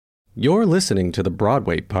You're listening to the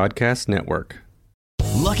Broadway Podcast Network.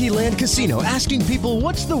 Lucky Land Casino, asking people,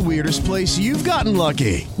 what's the weirdest place you've gotten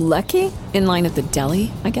lucky? Lucky? In line at the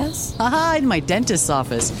deli, I guess? Aha, in my dentist's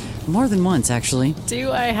office. More than once, actually.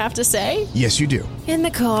 Do I have to say? Yes, you do. In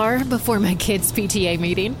the car before my kids' PTA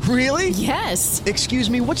meeting. Really? Yes.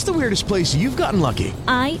 Excuse me, what's the weirdest place you've gotten lucky?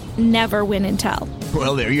 I never win and tell.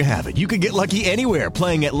 Well, there you have it. You can get lucky anywhere,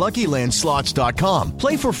 playing at LuckyLandSlots.com.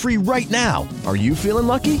 Play for free right now. Are you feeling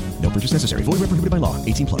lucky? No purchase necessary. Void where prohibited by law.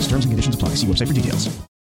 18+. Terms and conditions apply. See website for details.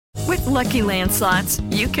 With Lucky Land Slots,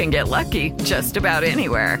 you can get lucky just about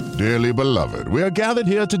anywhere. Dearly beloved, we are gathered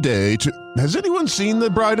here today to... Has anyone seen the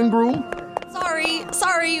bride and groom?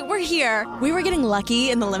 Sorry, we're here. We were getting lucky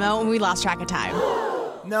in the limo and we lost track of time.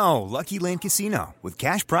 No, Lucky Land Casino, with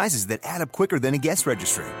cash prizes that add up quicker than a guest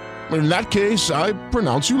registry. In that case, I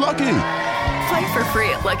pronounce you lucky. Play for free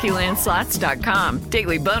at LuckyLandSlots.com.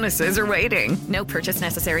 Daily bonuses are waiting. No purchase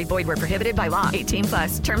necessary. Void where prohibited by law.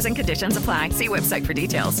 18+. Terms and conditions apply. See website for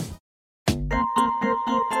details.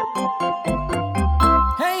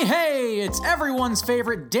 Hey, it's everyone's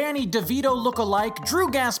favorite Danny DeVito lookalike, Drew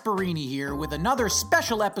Gasparini here with another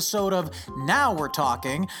special episode of Now We're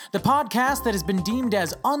Talking, the podcast that has been deemed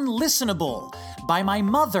as unlistenable by my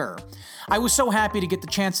mother. I was so happy to get the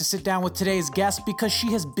chance to sit down with today's guest because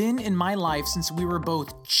she has been in my life since we were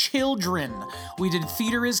both children. We did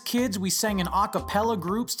theater as kids, we sang in a cappella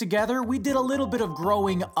groups together, we did a little bit of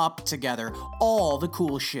growing up together, all the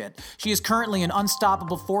cool shit. She is currently an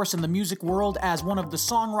unstoppable force in the music world as one of the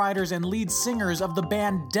songwriters and lead singers of the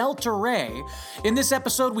band Delta Ray. In this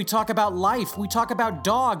episode, we talk about life, we talk about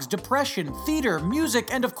dogs, depression, theater, music,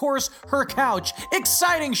 and of course, her couch.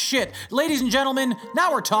 Exciting shit! Ladies and gentlemen,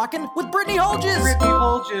 now we're talking with Brittany Holges. Brittany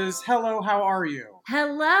Holges, hello, how are you?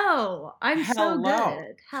 Hello. I'm so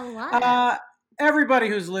good. Hello. Everybody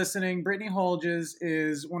who's listening, Brittany Holges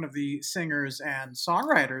is one of the singers and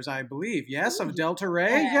songwriters, I believe, yes, of Delta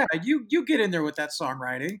Ray? Yeah, you get in there with that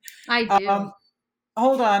songwriting. I do.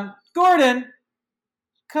 Hold on. Gordon,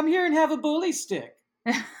 come here and have a bully stick.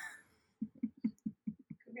 Come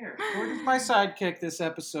here. Gordon's my sidekick this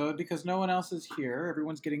episode because no one else is here.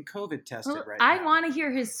 Everyone's getting COVID tested right now. I want to hear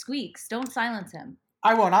his squeaks. Don't silence him.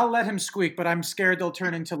 I won't. I'll let him squeak, but I'm scared they'll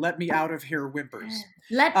turn into let me out of here whimpers.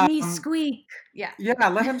 Let me squeak. Yeah. Yeah,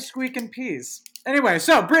 let him squeak in peace. Anyway,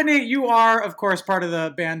 so Brittany, you are, of course, part of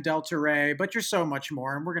the band Delta Ray, but you're so much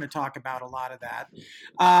more, and we're going to talk about a lot of that.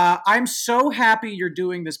 I'm so happy you're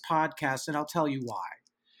doing this podcast, and I'll tell you why.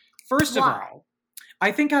 First of all,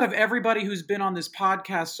 I think out of everybody who's been on this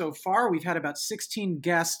podcast so far, we've had about 16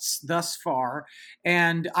 guests thus far,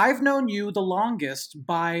 and I've known you the longest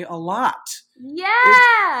by a lot.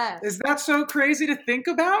 Yeah! Is that so crazy to think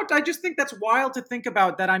about? I just think that's wild to think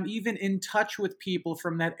about that I'm even in touch with people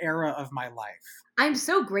from that era of my life. I'm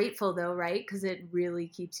so grateful though, right? Because it really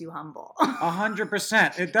keeps you humble.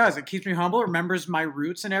 100%. It does. It keeps me humble, remembers my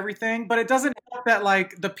roots and everything, but it doesn't help that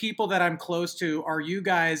like the people that I'm close to are you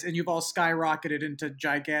guys and you've all skyrocketed into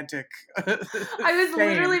gigantic I was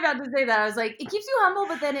literally about to say that. I was like, it keeps you humble,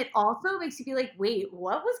 but then it also makes you be like, wait,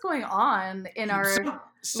 what was going on in our...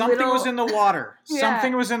 Something was in the water. Yeah.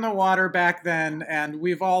 Something was in the water back then, and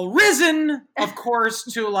we've all risen, of course,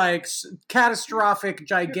 to like catastrophic,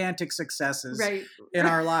 gigantic successes in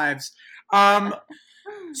our lives.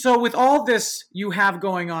 So with all this you have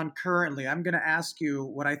going on currently, I'm going to ask you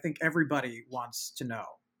what I think everybody wants to know.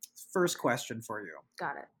 First question for you.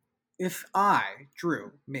 Got it. If I,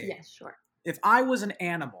 Drew, me. Yes, sure. If I was an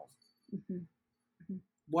animal,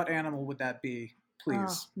 what animal would that be?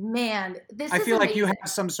 Please. Oh, man, I feel like you have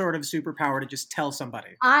some sort of superpower to just tell somebody.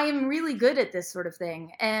 I am really good at this sort of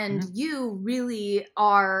thing. And you really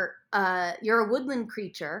are, you're a woodland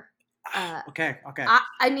creature. Okay.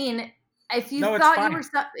 I mean, if you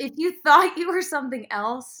thought you were something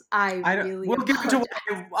else, we'll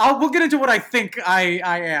get into what I think I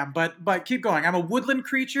am, but keep going. I'm a woodland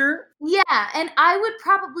creature. Yeah, and I would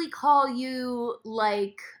probably call you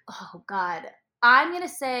like, oh God, I'm going to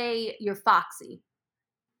say you're foxy.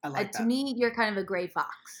 I like that. To me, you're kind of a gray fox.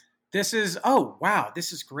 This is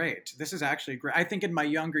great. This is actually great. I think in my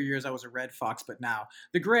younger years I was a red fox, but now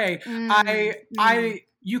the gray,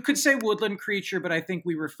 you could say woodland creature, but I think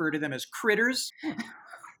we refer to them as critters.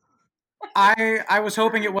 I was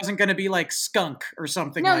hoping it wasn't going to be like skunk or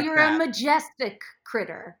something like that. No, you're a majestic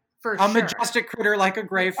critter, for sure. A majestic critter like a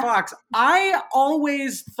gray fox. I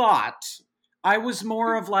always thought I was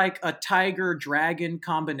more of like a tiger-dragon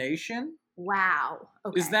combination. Wow.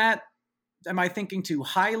 Okay. Am I thinking too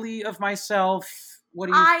highly of myself? What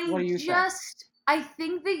do you think? I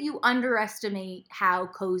think that you underestimate how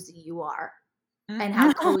cozy you are. and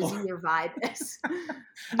how cozy your vibe is.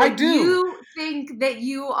 I do. You think that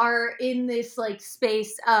you are in this like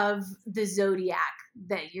space of the zodiac,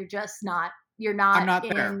 that you're just not. You're not, I'm not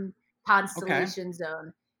in there. constellation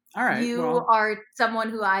zone. All right. You are someone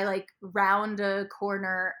who I like round a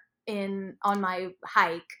corner on my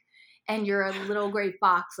hike, and you're a little gray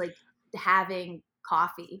fox like having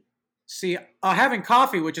coffee. See, having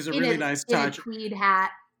coffee, which is a really nice touch. In a tweed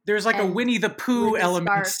hat. There's like a Winnie the Pooh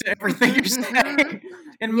element to everything you're saying.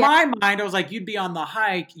 In my mind, I was like, you'd be on the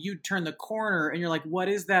hike, you'd turn the corner, and you're like, what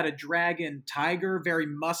is that? A dragon tiger? Very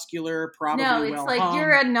muscular, probably well hung. No, it's like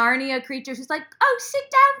you're a Narnia creature who's like, oh, sit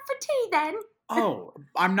down for tea then. Oh,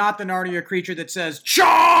 I'm not the Narnia creature that says,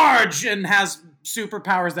 charge! And has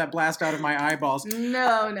superpowers that blast out of my eyeballs.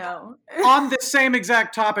 No. On the same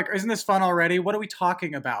exact topic, isn't this fun already? What are we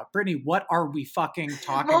talking about? Brittany, what are we fucking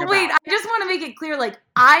talking about? Well, wait, I just want to make it clear, like,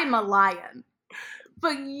 I'm a lion,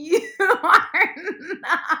 but you are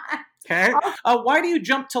not. Okay. Why do you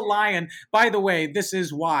jump to lion? By the way, this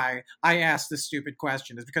is why I asked this stupid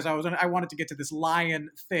question, is because I wanted to get to this lion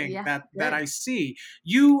thing that I see.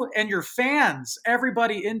 You and your fans,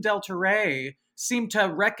 everybody in Delta-Rae, seem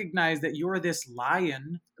to recognize that you're this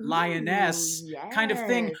lioness kind of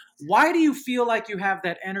thing. Why do you feel like you have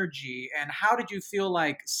that energy, and how did you feel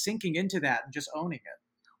like sinking into that and just owning it?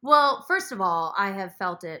 Well, first of all, I have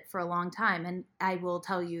felt it for a long time, and I will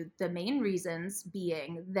tell you the main reasons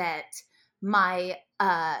being that my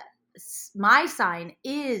sign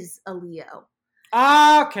is a Leo.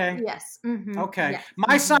 Okay. Yes. Mm-hmm. Okay. Yes.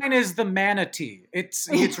 My sign is the manatee. It's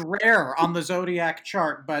rare on the zodiac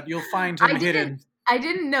chart, but you'll find him hidden. I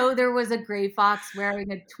didn't know there was a gray fox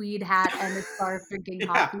wearing a tweed hat and a scarf drinking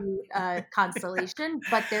coffee constellation,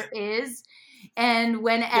 but there is. And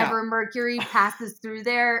whenever Mercury passes through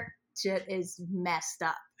there, shit is messed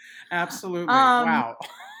up. Absolutely. Wow.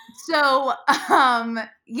 So,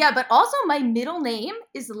 but also my middle name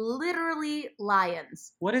is literally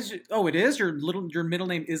Lyons. What is it? Oh, it is? Your middle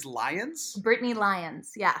name is Lyons? Brittany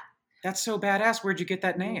Lyons, yeah. That's so badass. Where'd you get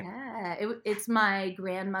that name? Yeah, it's my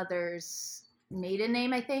grandmother's maiden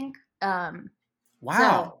name, I think. Wow.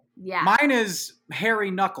 So, yeah. Mine is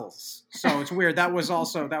Harry Knuckles. So it's weird. That was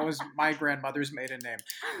my grandmother's maiden name.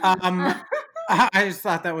 I just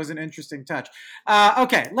thought that was an interesting touch.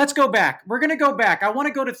 Okay, let's go back. We're going to go back. I want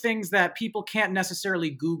to go to things that people can't necessarily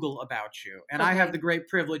Google about you. And I have the great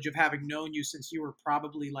privilege of having known you since you were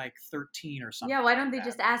probably like 13 or something. Yeah, why don't they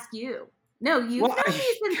just ask you? No, you've known me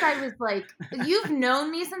since I was like, you've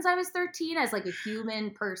known me since I was 13 as like a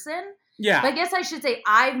human person. Yeah. But I guess I should say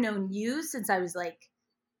I've known you since I was like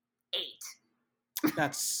 8.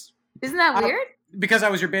 Isn't that weird? Because I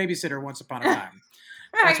was your babysitter once upon a time.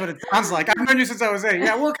 That's what it sounds like. I've known you since I was 8.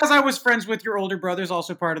 Yeah, well, because I was friends with your older brothers,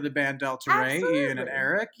 also part of the band Delta-Rae, Ian and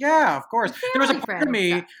Eric. Yeah, of course. There was a part of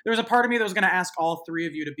me that was going to ask all three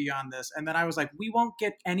of you to be on this, and then I was like, we won't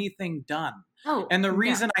get anything done. Oh, and the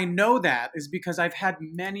reason I know that is because I've had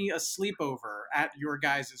many a sleepover at your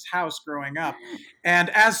guys' house growing up. And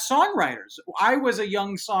as songwriters, I was a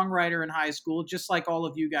young songwriter in high school, just like all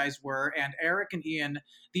of you guys were. And Eric and Ian,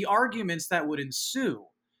 the arguments that would ensue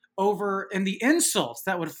and the insults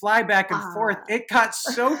that would fly back and forth, it got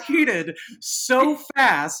so heated so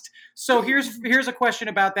fast. So here's a question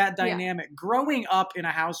about that dynamic. Yeah. Growing up in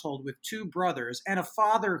a household with two brothers and a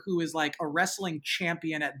father who is like a wrestling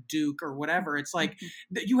champion at Duke or whatever, it's like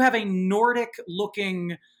you have a Nordic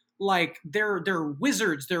looking, like they're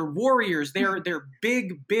wizards, they're warriors, they're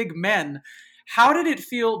big men. How did it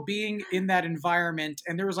feel being in that environment?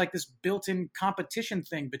 And there was like this built-in competition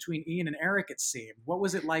thing between Ian and Eric, it seemed. What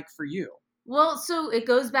was it like for you? Well, so it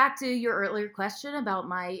goes back to your earlier question about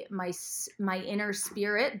my inner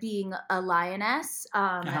spirit being a lioness,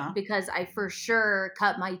 because I for sure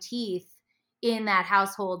cut my teeth in that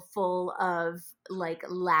household full of like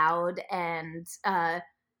loud and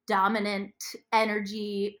dominant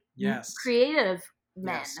energy, creative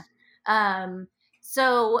men. Yes.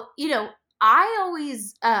 So, I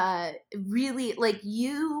always really, like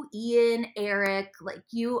you, Ian, Eric, like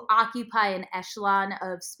you occupy an echelon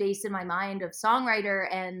of space in my mind of songwriter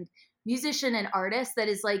and musician and artist that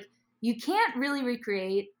is like, you can't really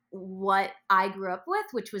recreate what I grew up with,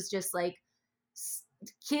 which was just like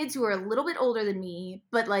kids who are a little bit older than me,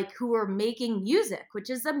 but like who are making music, which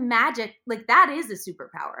is a magic, like that is a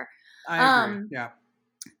superpower. I agree, yeah.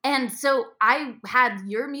 And so I had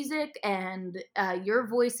your music and your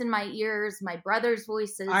voice in my ears, my brother's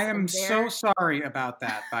voices. I am so sorry about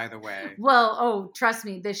that, by the way. Well, trust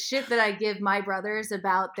me, the shit that I give my brothers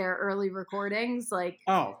about their early recordings, like...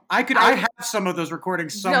 Oh, I have some of those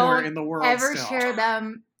recordings somewhere in the world ever still. Share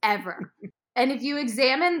them, ever. And if you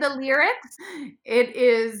examine the lyrics, it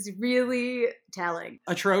is really telling.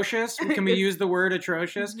 Atrocious? Can we use the word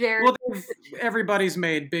atrocious? Well, everybody's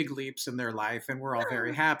made big leaps in their life, and we're all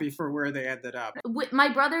very happy for where they ended up. My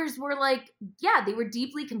brothers were like, yeah, they were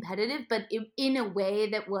deeply competitive, but in a way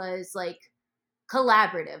that was like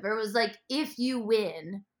collaborative. It was like, if you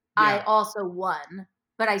win, I also won,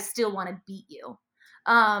 but I still want to beat you.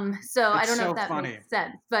 So I don't know if that makes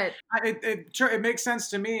sense, but it makes sense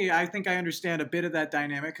to me. I think I understand a bit of that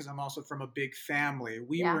dynamic because I'm also from a big family.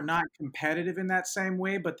 We were not competitive in that same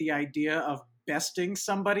way, but the idea of besting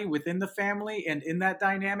somebody within the family and in that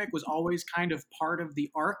dynamic was always kind of part of the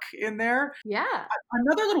arc in there. Yeah.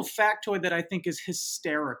 Another little factoid that I think is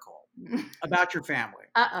hysterical about your family.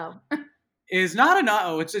 Is not an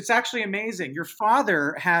uh-oh. It's actually amazing. Your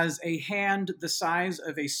father has a hand the size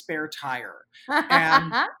of a spare tire.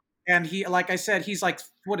 And he, like I said, he's like,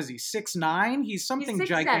 what is he, 6'9"? He's something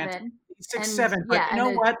gigantic. He's 6'7", but you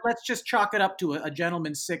know what? Let's just chalk it up to a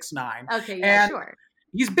gentleman 6'9". Okay, yeah, sure.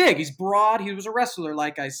 He's big. He's broad. He was a wrestler,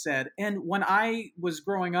 like I said. And when I was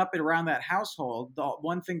growing up around that household, the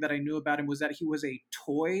one thing that I knew about him was that he was a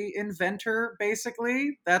toy inventor,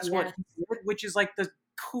 basically. That's what he did, which is like the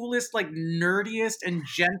coolest, like nerdiest and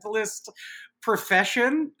gentlest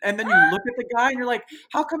profession. And then you look at the guy and you're like,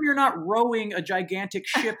 how come you're not rowing a gigantic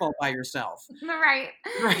ship all by yourself? Right.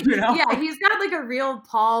 You know? Yeah, he's got like a real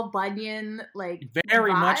Paul Bunyan, like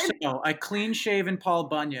very vibe. Much so. A clean shaven Paul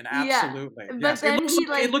Bunyan, absolutely. Yeah. But then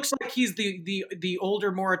it looks like he's the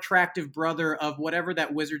older, more attractive brother of whatever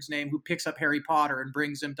that wizard's name who picks up Harry Potter and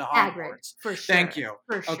brings him to Hogwarts. Hagrid, for sure. Thank you.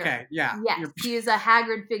 For sure. Okay, yeah. Yes, he is a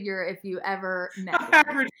Hagrid figure if you ever met him.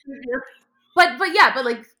 Hagrid figure. But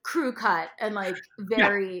like crew cut and like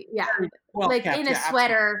very well like kept, in a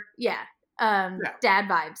sweater, dad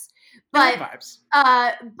vibes. But dad vibes.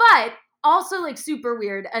 But also like super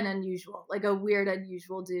weird and unusual, like a weird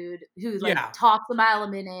unusual dude who like talks a mile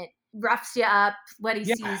a minute, roughs you up when he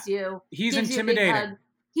sees you. He's intimidating.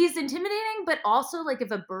 He's intimidating, but also like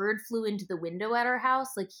if a bird flew into the window at our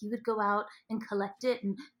house, like he would go out and collect it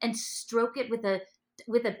and stroke it with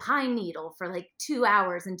a pine needle for like 2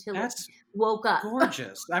 hours until it woke up.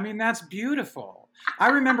 Gorgeous. I mean, that's beautiful. I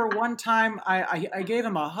remember one time I gave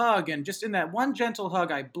him a hug, and just in that one gentle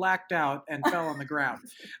hug, I blacked out and fell on the ground.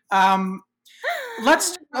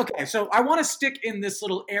 Okay, so I want to stick in this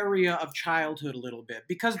little area of childhood a little bit,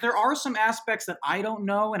 because there are some aspects that I don't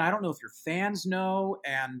know, and I don't know if your fans know,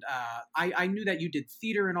 and I knew that you did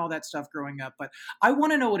theater and all that stuff growing up, but I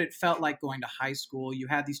want to know what it felt like going to high school. You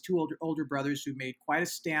had these two older brothers who made quite a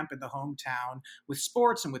stamp in the hometown with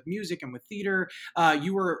sports and with music and with theater.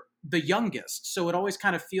 You were the youngest, so it always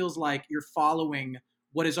kind of feels like you're following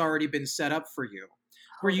what has already been set up for you.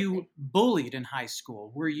 Were you bullied in high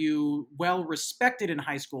school? Were you well respected in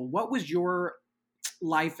high school? What was your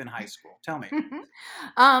life in high school? Tell me.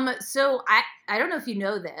 So I don't know if you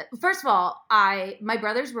know that. First of all, my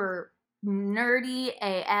brothers were nerdy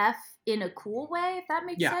AF in a cool way, if that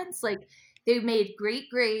makes sense. Like they made great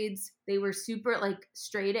grades. They were super like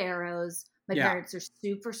straight arrows. My parents are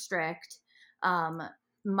super strict.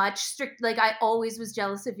 Much strict. Like I always was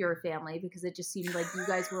jealous of your family because it just seemed like you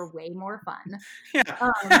guys were way more fun. Sure.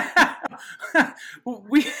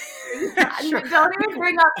 Don't even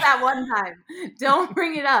bring up that one time. Don't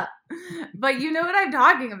bring it up. But you know what I'm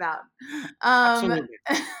talking about. Absolutely.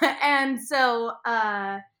 And so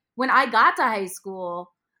when I got to high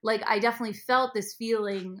school, like I definitely felt this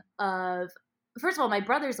feeling of, first of all, my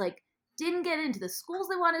brothers like didn't get into the schools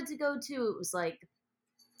they wanted to go to. It was like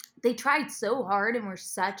they tried so hard and were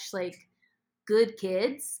such like good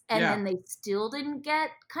kids, and then they still didn't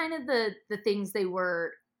get kind of the things they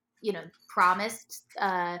were, promised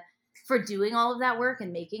for doing all of that work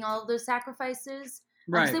and making all of those sacrifices.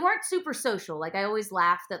 Right. They weren't super social. Like I always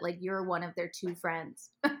laughed that like you're one of their two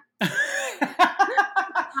friends. But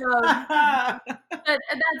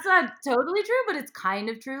that's not totally true, but it's kind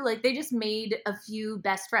of true. Like they just made a few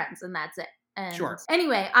best friends and that's it. And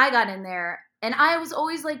anyway, I got in there. And I was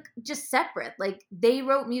always like just separate. Like they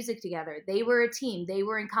wrote music together. They were a team. They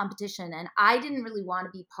were in competition. And I didn't really want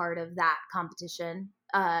to be part of that competition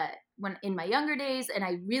when in my younger days. And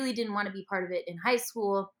I really didn't want to be part of it in high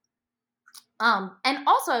school. And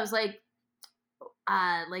also I was like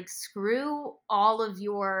screw all of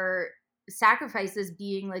your sacrifices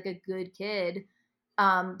being like a good kid.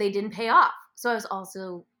 They didn't pay off. So I was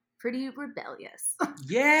also pretty rebellious.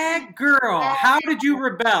 Yeah, girl. How did you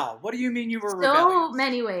rebel? What do you mean you were rebellious? So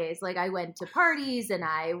many ways. Like I went to parties and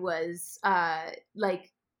I was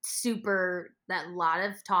like super, that lot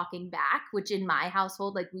of talking back, which in my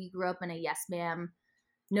household, like we grew up in a yes ma'am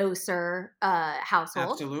no sir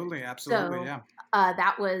household. Absolutely, So, yeah.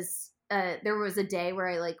 That was there was a day where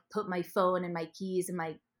I like put my phone and my keys and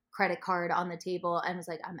my credit card on the table and was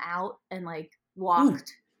like, I'm out, and like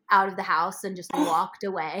walked out of the house and just walked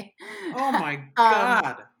away. Oh my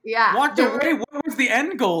God. Yeah. Walked away? What was the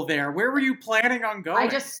end goal there? Where were you planning on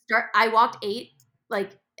going? I walked 8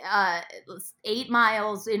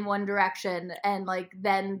 miles in one direction and like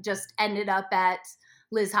then just ended up at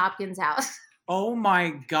Liz Hopkins' house. Oh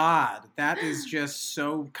my God, that is just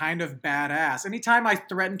so kind of badass. Anytime I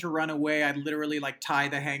threatened to run away, I'd literally like tie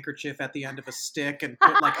the handkerchief at the end of a stick and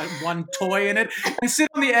put like one toy in it and sit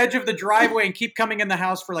on the edge of the driveway and keep coming in the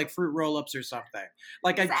house for like fruit roll-ups or something.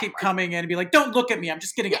 Like I'd keep coming in and be like, don't look at me, I'm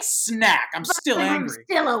just getting a snack. I'm still angry. I'm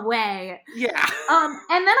still away. Yeah.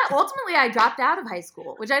 And then ultimately I dropped out of high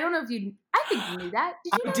school, which I don't know if I think you knew that.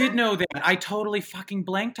 Did you know did know that. I totally fucking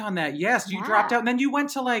blanked on that. Yes, you dropped out and then you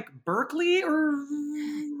went to like Berkeley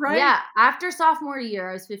right? Yeah. After sophomore year,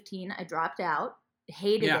 I was 15. I dropped out.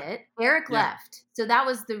 Hated it. Eric left. So that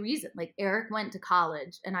was the reason. Like Eric went to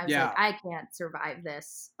college and I was like, I can't survive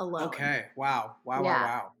this alone. Okay. Wow.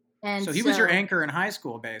 And so he was your anchor in high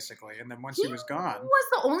school, basically. And then once he was gone. He was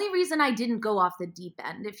the only reason I didn't go off the deep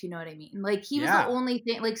end, if you know what I mean. Like he was the only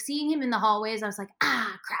thing, like seeing him in the hallways, I was like,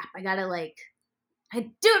 crap, I gotta like, I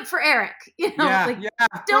do it for Eric. You know,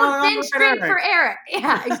 don't binge drink for Eric.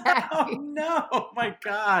 Yeah, exactly. Oh my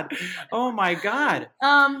God.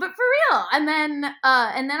 But for real. And then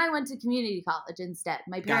I went to community college instead.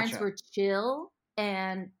 My parents were chill,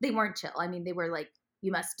 and they weren't chill. I mean, they were like,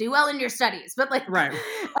 you must do well in your studies, but like, right.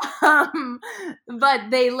 But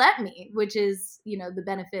they let me, which is, you know, the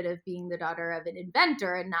benefit of being the daughter of an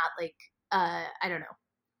inventor and not like, I don't know,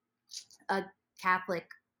 a Catholic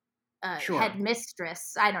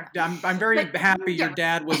headmistress. I don't know. I'm very happy your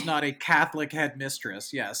dad was not a Catholic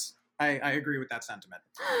headmistress. Yes, I agree with that sentiment.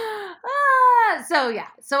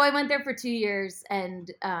 So I went there for 2 years and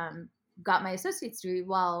got my associate's degree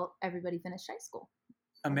while everybody finished high school.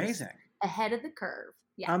 Amazing. Ahead of the curve.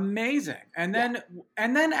 Yeah. Amazing. And then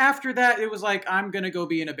after that, it was like, I'm gonna go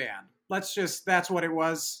be in a band. That's what it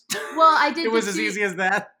was. Well, I did. It was as easy as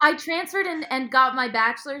that. I transferred and got my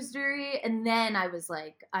bachelor's degree, and then I was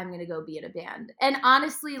like, I'm going to go be in a band. And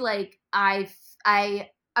honestly, like I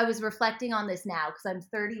was reflecting on this now because I'm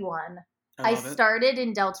 31. I started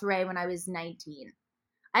in Delta Ray when I was 19.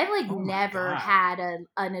 I've like never had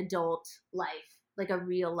an adult life, like a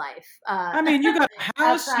real life. I mean, you got a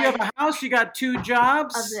house. You have a house. You got 2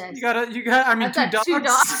 jobs. You got. I mean, I've got 2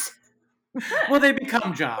 dogs. Well, they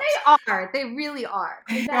become jobs. They are. They really are.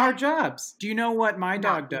 They are jobs. Do you know what my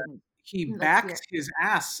dog does? He backs his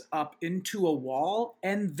ass up into a wall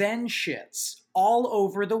and then shits all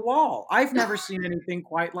over the wall. I've never seen anything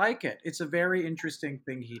quite like it. It's a very interesting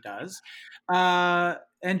thing he does.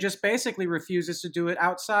 And just basically refuses to do it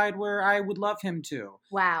outside where I would love him to.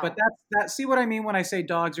 Wow. But that's see what I mean when I say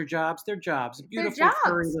dogs are jobs? They're jobs. Beautiful,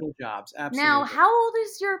 furry little jobs. Absolutely. Now, how old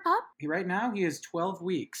is your pup? Right now, he is 12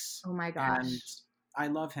 weeks. Oh my gosh. And I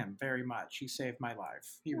love him very much. He saved my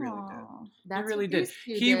life. He really did. He really did.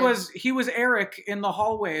 He was Eric in the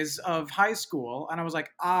hallways of high school, and I was like,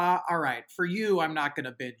 all right, for you, I'm not going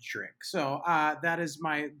to binge drink. So that is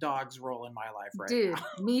my dog's role in my life right now. Dude,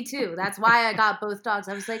 me too. That's why I got both dogs.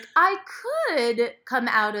 I was like, I could come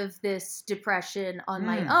out of this depression on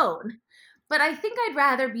my own. But I think I'd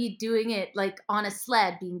rather be doing it like on a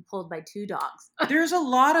sled being pulled by 2 dogs. There's a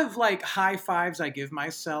lot of like high fives I give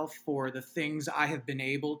myself for the things I have been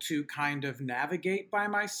able to kind of navigate by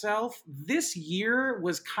myself. This year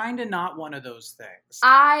was kind of not one of those things.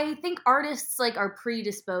 I think artists like are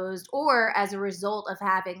predisposed, or as a result of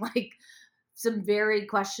having like some very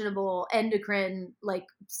questionable endocrine like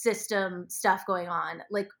system stuff going on.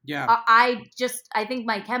 Like I think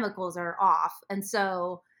my chemicals are off. And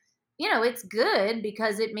so, you know, it's good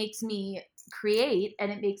because it makes me create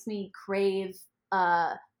and it makes me crave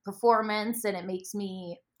performance, and it makes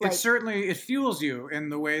me like, it fuels you in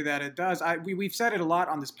the way that it does. We've said it a lot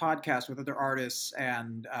on this podcast with other artists,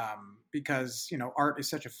 and because, you know, art is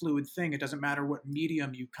such a fluid thing, it doesn't matter what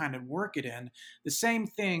medium you kind of work it in. The same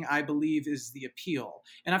thing, I believe, is the appeal.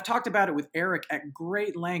 And I've talked about it with Eric at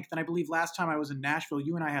great length, and I believe last time I was in Nashville,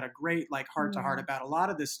 you and I had a great like heart-to-heart about a lot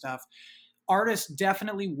of this stuff. Artists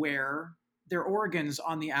definitely wear their organs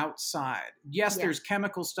on the outside. Yes, there's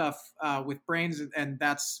chemical stuff with brains, and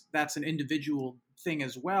that's an individual thing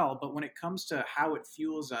as well. But when it comes to how it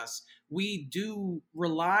fuels us, we do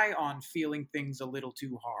rely on feeling things a little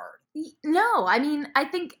too hard. No, I mean, I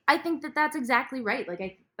think that's exactly right. Like,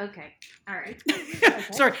 okay, all right. Okay.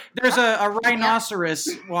 Sorry, there's a rhinoceros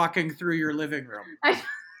walking through your living room.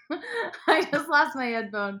 I just lost my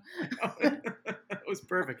headphone. That was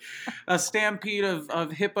perfect. A stampede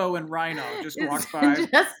of hippo and rhino just walked by.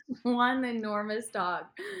 Just one enormous dog.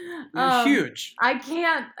 Huge. I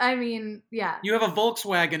can't. I mean, yeah. You have a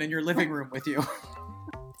Volkswagen in your living room with you.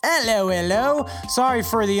 Hello. Sorry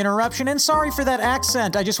for the interruption and sorry for that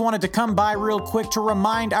accent. I just wanted to come by real quick to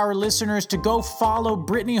remind our listeners to go follow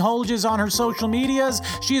Brittany Holges on her social medias.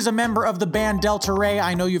 She is a member of the band Delta Ray.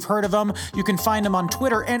 I know you've heard of them. You can find them on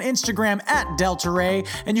Twitter and Instagram at Delta Ray,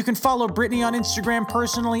 and you can follow Brittany on Instagram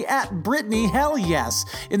personally at Brittany Hell Yes.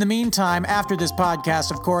 In the meantime, after this podcast,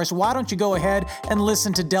 of course, why don't you go ahead and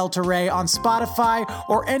listen to Delta Ray on Spotify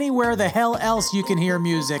or anywhere the hell else you can hear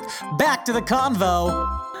music. Back to the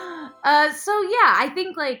convo. So yeah, I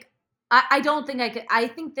think like, I don't think I could, I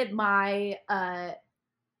think that my, I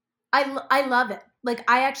love it. Like,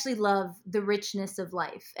 I actually love the richness of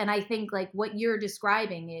life. And I think like what you're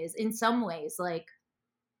describing is in some ways, like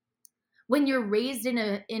when you're raised in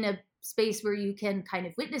a space where you can kind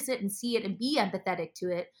of witness it and see it and be empathetic to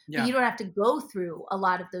it, but you don't have to go through a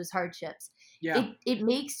lot of those hardships. Yeah. It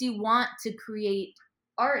makes you want to create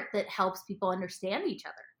art that helps people understand each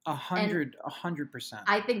other. 100%.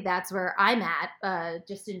 I think that's where I'm at,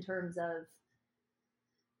 just in terms of,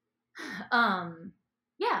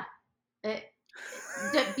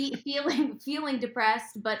 feeling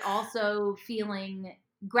depressed, but also feeling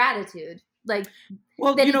gratitude, like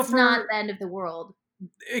that it's not the end of the world.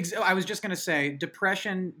 I was just going to say,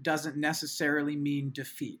 depression doesn't necessarily mean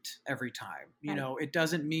defeat every time. You know, it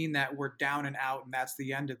doesn't mean that we're down and out and that's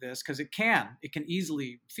the end of this, because it can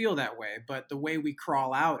easily feel that way. But the way we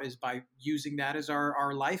crawl out is by using that as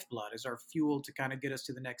our lifeblood, as our fuel to kind of get us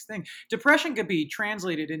to the next thing. Depression could be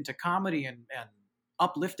translated into comedy and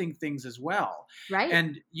uplifting things as well. Right.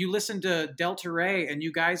 And you listen to Delta Ray and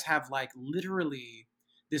you guys have like literally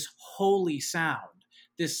this holy sound,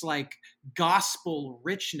 this like gospel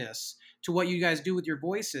richness to what you guys do with your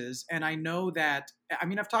voices. And I know that, I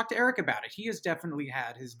mean, I've talked to Eric about it. He has definitely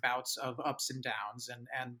had his bouts of ups and downs.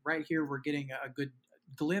 And right here, we're getting a good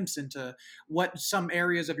glimpse into what some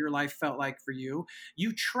areas of your life felt like for you.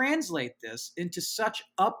 You translate this into such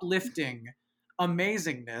uplifting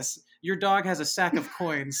amazingness. Your dog has a sack of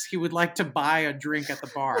coins. He would like to buy a drink at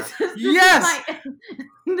the bar. Yes!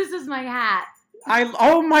 This is my hat.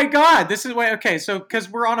 Oh my God, this is why. Okay, so because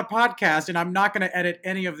we're on a podcast and I'm not going to edit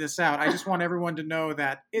any of this out. I just want everyone to know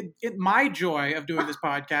that my joy of doing this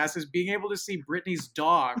podcast is being able to see Brittany's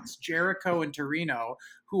dogs, Jericho and Torino,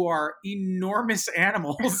 who are enormous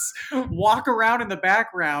animals, walk around in the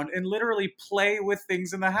background and literally play with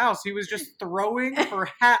things in the house. He was just throwing her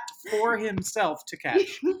hat for himself to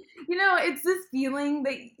catch. You know, it's this feeling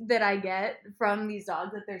that I get from these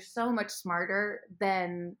dogs that they're so much smarter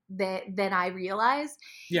than I realized.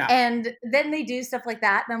 Yeah. And then they do stuff like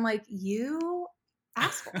that, and I'm like, you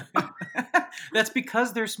asshole. That's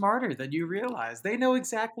because they're smarter than you realize. They know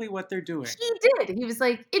exactly what they're doing. He did. He was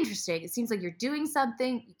like, interesting. It seems like you're doing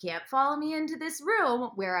something. You can't follow me into this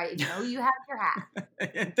room where I know you have your hat.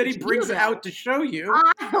 And then he brings it out to show you.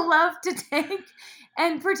 I love to take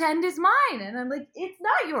and pretend it's mine. And I'm like, it's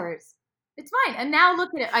not yours. It's mine. And now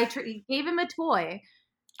look at it. I gave him a toy.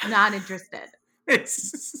 Not interested.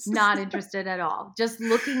 Not interested at all. Just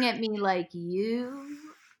looking at me like, you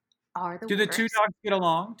are the worst. Do the two dogs get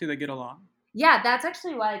along? Do they get along? Yeah, that's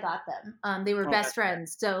actually why I got them. They were best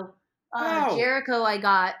friends. So Jericho I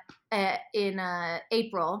got in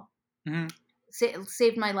April. Mm-hmm.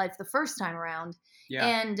 Saved my life the first time around. Yeah.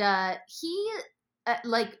 And he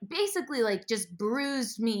basically just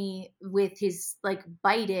bruised me with his bad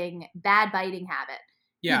biting habit.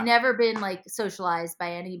 Yeah. He'd never been socialized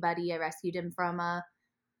by anybody. I rescued him from a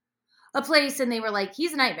place and they were like,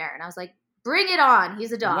 he's a nightmare. And I was like, bring it on.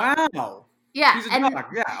 He's a dog. Wow. Yeah. He's a dog.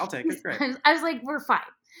 Yeah, I'll take it. Great. I was like, we're fine.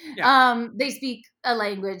 Yeah. They speak a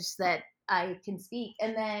language that I can speak.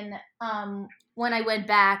 And then when I went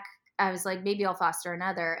back, I was like, maybe I'll foster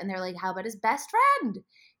another. And they're like, how about his best friend?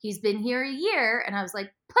 He's been here a year. And I was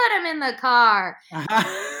like, put him in the car.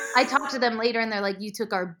 I talked to them later and they're like, you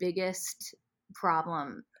took our biggest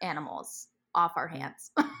problem animals off our hands.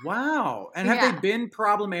 Wow. And have they been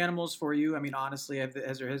problem animals for you? I mean, honestly, has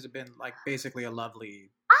it been basically a lovely...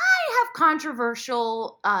 I have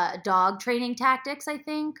controversial dog training tactics, I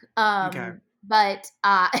think. Okay. But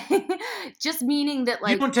just meaning that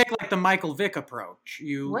you don't take the Michael Vick approach.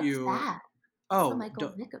 What's that? Oh, the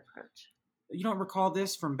Michael Vick approach. You don't recall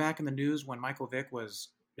this from back in the news when Michael Vick was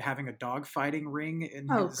having a dog fighting ring in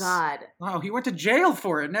his... God. Wow, he went to jail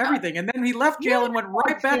for it and everything. And then he left jail and went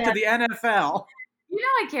right back to the NFL.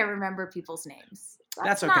 I can't remember people's names.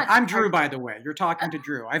 That's okay. I'm Drew, by the way. You're talking to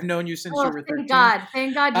Drew. I've known you since you were 13.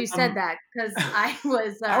 Thank God you said that, because I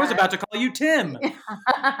was... I was about to call you Tim.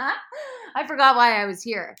 I forgot why I was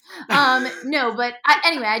here. No, but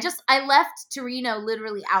anyway, I left Torino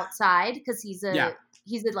literally outside because he's a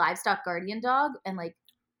livestock guardian dog and like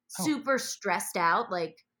super stressed out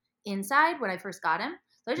like inside when I first got him.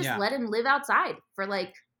 So I just let him live outside for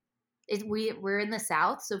like... We're in the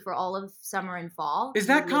South, so for all of summer and fall. Is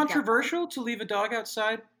that controversial to leave a dog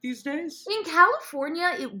outside these days? In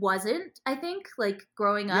California, it wasn't, I think, like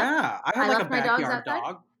growing up. Yeah, I had like a backyard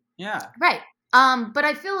dog. Yeah. Right. But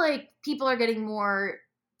I feel like people are getting more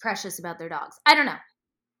precious about their dogs. I don't know.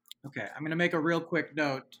 Okay, I'm going to make a real quick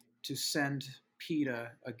note to send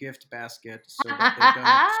PETA a gift basket so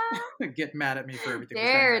that they don't get mad at me for everything.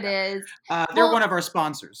 There it is. They're one of our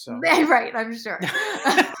sponsors. So. Right, I'm sure.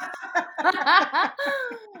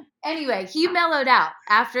 Anyway, he mellowed out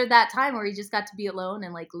after that time where he just got to be alone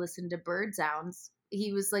and like listen to bird sounds.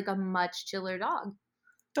 He was like a much chiller dog.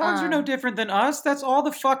 Dogs are no different than us. That's all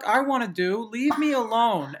the fuck I want to do. Leave me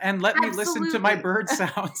alone and let me listen to my bird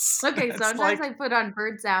sounds. Okay, sometimes I put on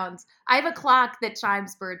bird sounds. I have a clock that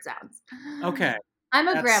chimes bird sounds. Okay. I'm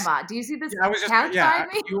a grandma. Do you see this couch by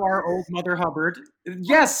me? You are old Mother Hubbard.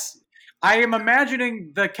 Yes. I am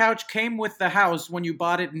imagining the couch came with the house when you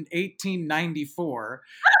bought it in 1894.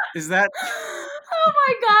 Is that... Oh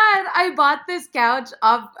my God. I bought this couch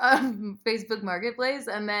off Facebook Marketplace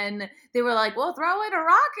and then they were like, well, throw in a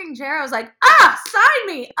rocking chair. I was like, sign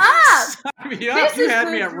me up. Sign me up. You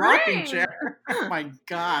had me a rocking chair. Oh my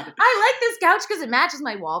God. I like this couch because it matches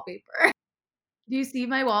my wallpaper. Do you see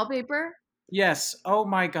my wallpaper? Yes. Oh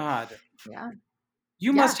my God. Yeah.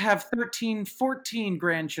 You must have 13, 14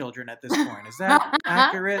 grandchildren at this point. Is that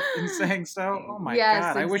accurate in saying so? Oh my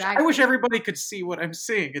God. Exactly. I wish everybody could see what I'm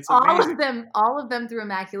seeing. It's amazing. All of them through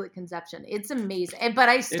Immaculate Conception. It's amazing. But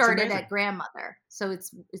I started at grandmother. So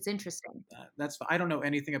it's interesting. I don't know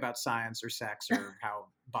anything about science or sex or how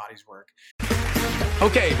bodies work.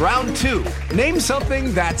 Okay, round 2. Name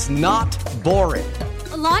something that's not boring.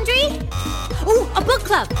 A laundry? Ooh, a book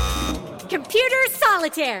club. Computer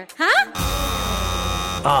solitaire, huh?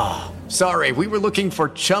 Ah, sorry, we were looking for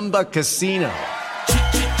Chumba Casino.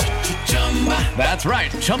 That's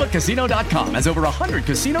right, ChumbaCasino.com has over 100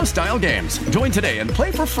 casino-style games. Join today and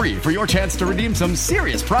play for free for your chance to redeem some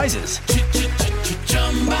serious prizes.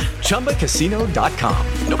 ChumbaCasino.com.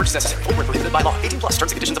 No purchase necessary. Void where prohibited by law. 18+. Terms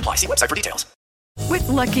and conditions apply. See website for details. With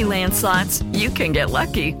Lucky Land Slots, you can get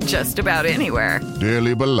lucky just about anywhere.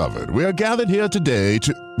 Dearly beloved, we are gathered here today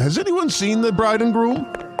to... Has anyone seen the bride and groom?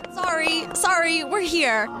 Sorry, we're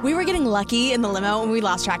here. We were getting lucky in the limo and we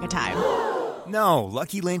lost track of time. No,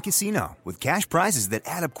 Lucky Land Casino, with cash prizes that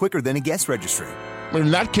add up quicker than a guest registry. In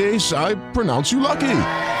that case, I pronounce you lucky.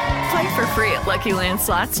 Play for free at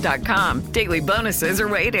LuckyLandSlots.com. Daily bonuses are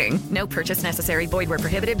waiting. No purchase necessary. Void where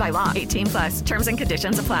prohibited by law. 18+. Terms and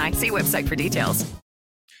conditions apply. See website for details.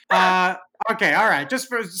 Okay, all right. Just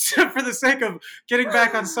for the sake of getting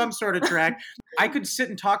back on some sort of track, I could sit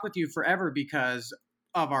and talk with you forever because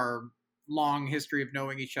of our long history of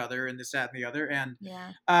knowing each other and this, that, and the other. And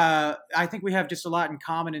I think we have just a lot in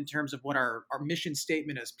common in terms of what our mission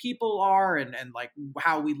statement as people are and like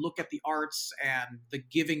how we look at the arts and the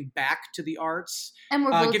giving back to the arts. And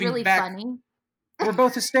we're both really funny. We're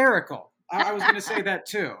both hysterical. I was going to say that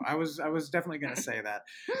too. I was definitely going to say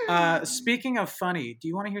that. Speaking of funny, do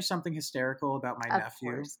you want to hear something hysterical about my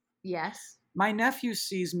nephew? Course. Yes. My nephew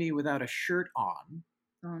sees me without a shirt on.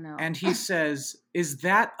 Oh, no. And he says, "Is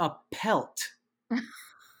that a pelt?"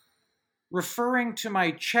 Referring to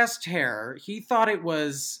my chest hair, he thought it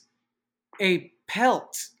was a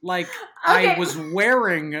pelt. Like I was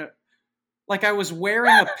wearing a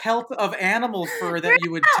pelt of animal fur that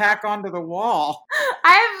you would tack onto the wall.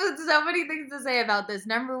 I have so many things to say about this.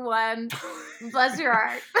 Number 1, bless your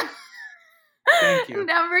heart. Thank you.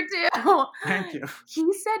 Number 2. Thank you.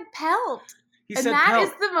 He said pelt. Is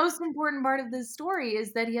the most important part of this story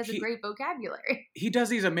is that he has a great vocabulary. He does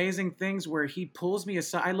these amazing things where he pulls me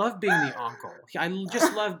aside. I love being the uncle. I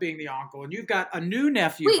just love being the uncle. And you've got a new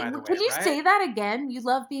nephew, by the way, could you say that again? You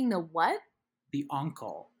love being the what? The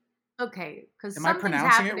uncle. Okay. Am I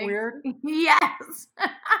pronouncing it weird? Yes.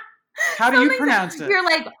 How do you pronounce it? You're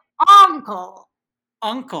like, uncle.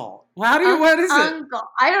 Uncle. What is it? Uncle.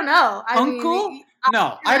 I don't know. Uncle?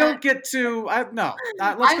 No, I don't get to. No,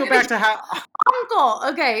 let's go back to how. Uncle.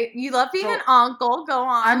 Okay, you love being an uncle. Go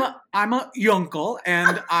on. I'm a yuncle,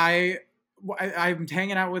 and I'm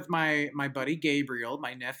hanging out with my buddy Gabriel,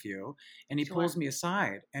 my nephew, and he pulls me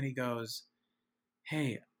aside and he goes,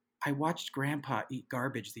 "Hey, I watched Grandpa eat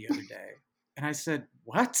garbage the other day." And I said,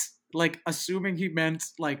 what? Like, assuming he meant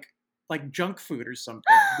like junk food or something.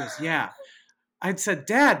 He goes, yeah. I'd said,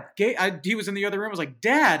 Dad, he was in the other room. I was like,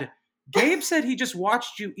 Dad, Gabe said he just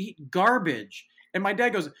watched you eat garbage. And my dad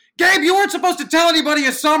goes, Gabe, you weren't supposed to tell anybody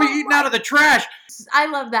you saw me eating out of the trash. I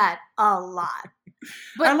love that a lot.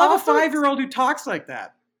 But I love a 5-year-old who talks like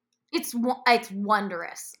that. It's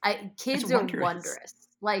wondrous. Kids are wondrous.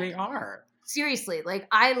 Like, they are. Seriously, like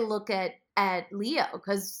I look at Leo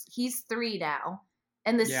because he's 3 now,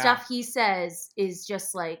 and the stuff he says is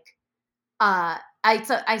just like, I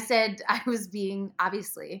said I was being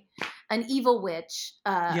obviously an evil witch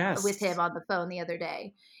with him on the phone the other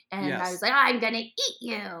day, and I was like, I'm gonna eat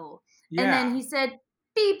you, and then he said,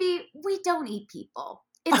 BB, we don't eat people.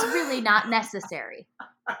 It's really not necessary.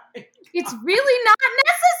 It's really not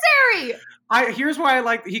necessary. Here's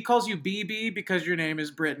why he calls you BB because your name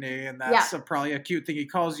is Brittany, and that's probably a cute thing he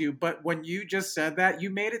calls you. But when you just said that,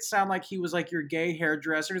 you made it sound like he was like your gay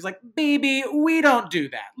hairdresser. He's like, BB, we don't do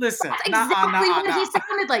that. Listen. That's exactly what he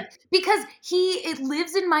sounded like. Because he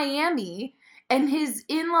lives in Miami, and his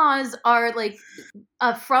in-laws are like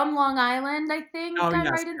from Long Island, I think. I'm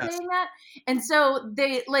right in saying that. And so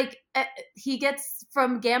they he gets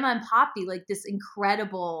from Gamma and Poppy like this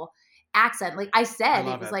incredible accent. Like I said,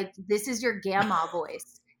 it was like, this is your Gamma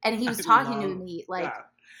voice. And he was talking to me like,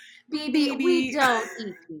 BB, we don't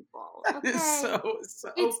eat people. Okay? It's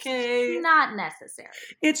okay. It's not necessary.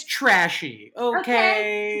 It's trashy.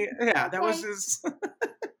 Okay. Yeah, that was his.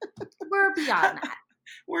 We're beyond that.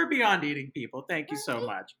 We're beyond eating people. Thank you so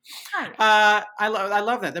much. I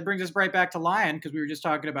love that. That brings us right back to Lion because we were just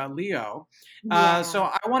talking about Leo. So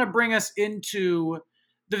I want to bring us into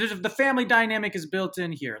the family dynamic is built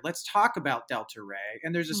in here. Let's talk about Delta Ray.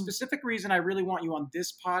 And there's a specific reason I really want you on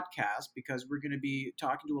this podcast because we're going to be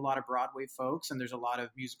talking to a lot of Broadway folks and there's a lot of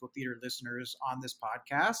musical theater listeners on this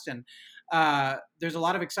podcast. And there's a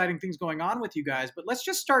lot of exciting things going on with you guys. But let's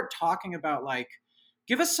just start talking about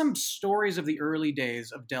give us some stories of the early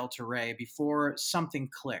days of Delta Ray before something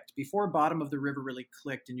clicked, before Bottom of the River really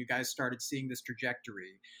clicked and you guys started seeing this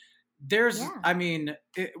trajectory.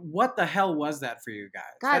 What the hell was that for you guys?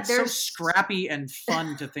 That's so scrappy and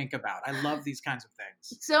fun to think about. I love these kinds of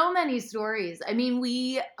things. So many stories. I mean,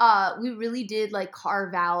 we really did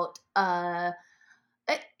carve out, I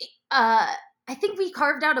think we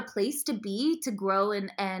carved out a place to be, to grow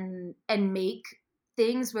and make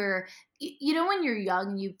things where, when you're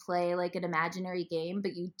young and you play an imaginary game,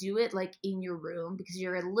 but you do it in your room because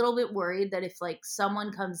you're a little bit worried that if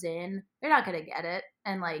someone comes in, they're not going to get it.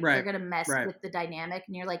 And they're going to mess with the dynamic.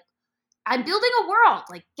 And you're like, I'm building a world,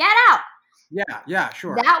 get out. Yeah,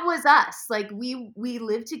 sure. That was us. We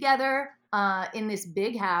lived together in this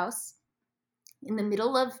big house in the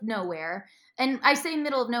middle of nowhere. And I say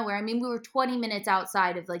middle of nowhere, I mean, we were 20 minutes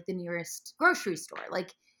outside of the nearest grocery store.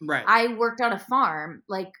 Right. I worked on a farm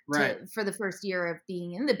for the first year of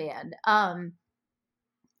being in the band.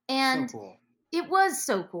 And so cool. It was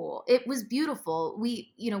so cool. It was beautiful.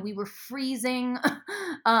 We were freezing.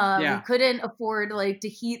 We couldn't afford to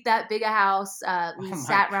heat that big a house. We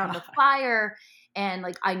sat around the fire and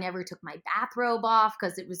I never took my bathrobe off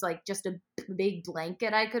because it was just a big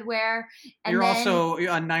blanket I could wear. And you're also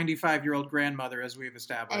a 95-year-old grandmother, as we've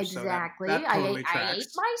established. Exactly. So that totally I ate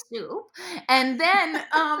my soup. And then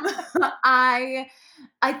I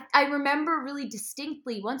remember really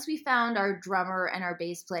distinctly once we found our drummer and our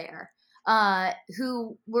bass player,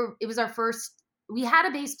 it was our first, we had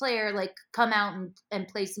a bass player come out and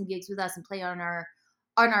play some gigs with us and play on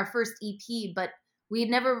our first EP, but we had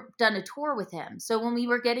never done a tour with him. So when we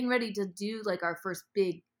were getting ready to do our first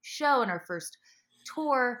big show and our first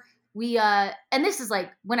tour, we and this is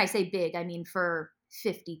when I say big, I mean for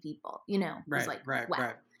 50 people, it was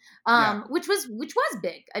wow. Which was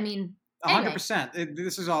big. I mean, 100%.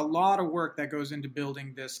 This is a lot of work that goes into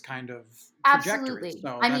building this kind of trajectory. Absolutely.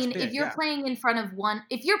 So I mean, big, if you're playing in front of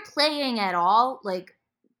if you're playing at all,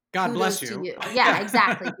 God bless you. Yeah,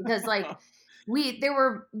 exactly. Because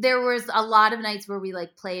there was a lot of nights where we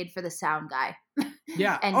played for the sound guy.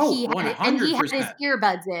 Yeah. And he had his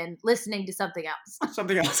earbuds in listening to something else.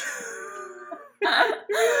 Something else.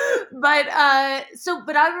 But I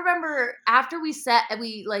remember after we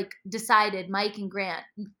decided, Mike and Grant,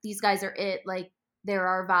 these guys are it. They're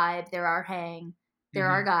our vibe, they're our hang, they're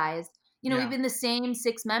our guys. We've been the same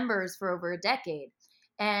 6 members for over a decade.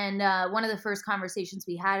 And one of the first conversations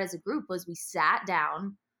we had as a group was we sat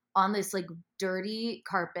down on this dirty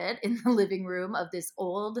carpet in the living room of this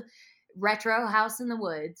old retro house in the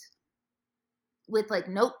woods with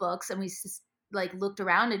notebooks, and we looked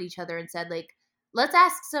around at each other and said let's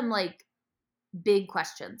ask some big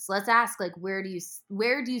questions. Let's ask, like, where do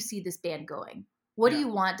you see this band going? What do you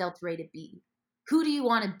want Delta Rae to be? Who do you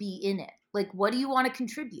want to be in it? Like, what do you want to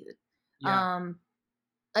contribute?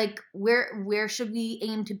 Like, where should we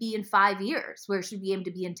aim to be in 5 years? Where should we aim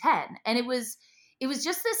to be in 10? And it was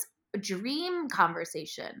just this dream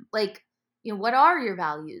conversation. Like, you know, what are your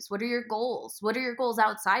values? What are your goals? What are your goals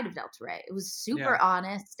outside of Delta Rae? It was super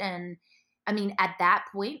honest. And I mean, at that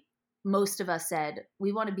point, most of us said,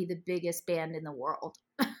 we want to be the biggest band in the world.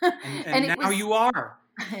 And now you are.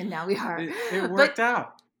 And now we are. It worked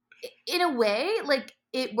out. In a way, like,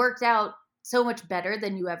 it worked out so much better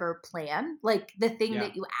than you ever planned. Like, the thing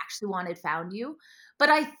that you actually wanted found you. But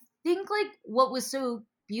I think, like, what was so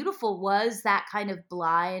beautiful was that kind of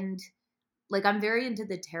blind, like, I'm very into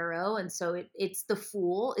the tarot. And so it's the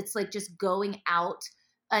Fool. It's like just going out,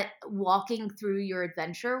 walking through your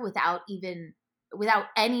adventure without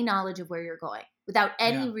any knowledge of where you're going, without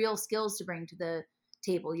any real skills to bring to the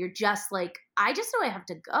table. You're just like, I just know I have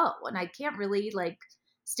to go, and I can't really, like,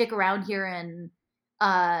 stick around here and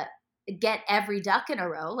get every duck in a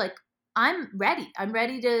row. Like, I'm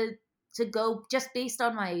ready to go just based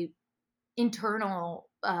on my internal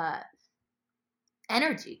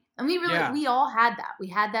energy. And we all had that. We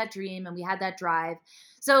had that dream and we had that drive.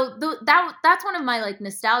 So that's one of my, like,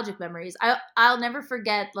 nostalgic memories. I'll never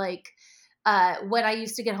forget, like, when I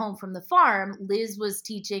used to get home from the farm, Liz was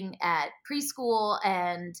teaching at preschool,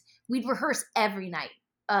 and we'd rehearse every night,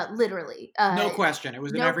 literally. No question. It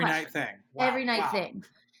was an every night thing. Wow. Every night thing.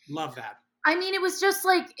 Love that. I mean, it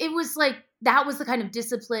was like, that was the kind of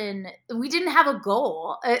discipline. We didn't have a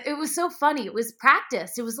goal. It was so funny. It was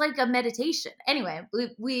practice. It was like a meditation. Anyway,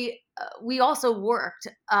 we also worked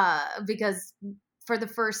because for the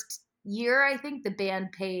first year, I think the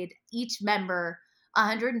band paid each member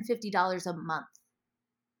 $150 a month.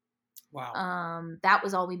 Wow. That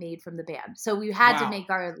was all we made from the band. So we had to make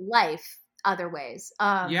our life other ways.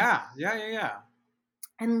 Yeah.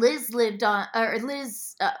 And Liz worked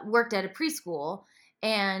at a preschool,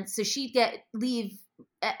 and so she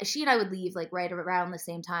and I would leave, like, right around the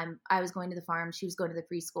same time I was going to the farm. She was going to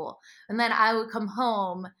the preschool, and then I would come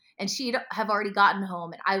home, and she'd have already gotten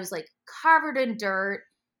home, and I was, like, covered in dirt.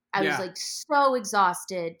 I was, like, so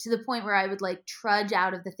exhausted, to the point where I would, like, trudge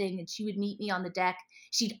out of the thing, and she would meet me on the deck.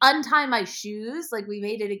 She'd untie my shoes. Like, we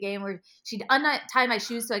made it a game where she'd untie my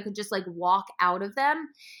shoes so I could just, like, walk out of them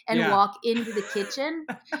and walk into the kitchen.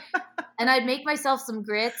 And I'd make myself some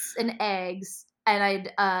grits and eggs, and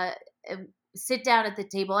I'd sit down at the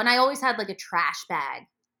table. And I always had, like, a trash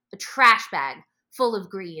bag full of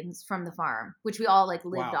greens from the farm, which we all, like,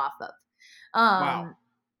 lived off of.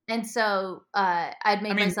 And so I'd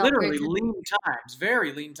make myself literally lean times,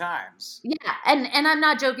 very lean times. Yeah, and I'm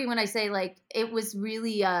not joking when I say, like, it was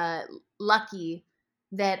really lucky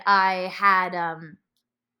that I had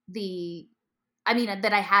that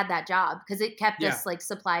I had that job, because it kept us, like,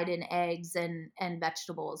 supplied in eggs and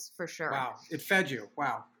vegetables for sure. Wow, it fed you.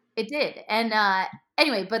 Wow. It did. And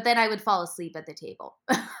anyway, but then I would fall asleep at the table.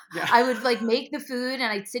 I would, like, make the food,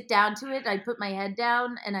 and I'd sit down to it, I'd put my head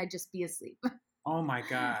down, and I'd just be asleep. Oh my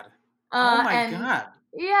God. God.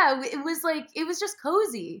 Yeah, it was just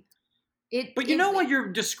cozy. But you know what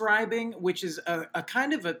you're describing, which is a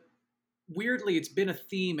kind of weirdly, it's been a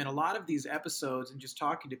theme in a lot of these episodes and just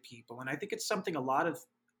talking to people. And I think it's something a lot of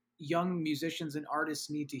young musicians and artists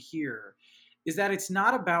need to hear, is that it's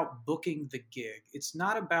not about booking the gig. It's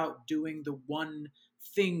not about doing the one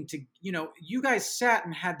thing to, you guys sat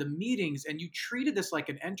and had the meetings, and you treated this like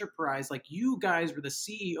an enterprise, like you guys were the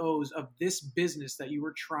CEOs of this business that you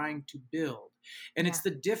were trying to build. And it's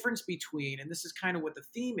the difference between, and this is kind of what the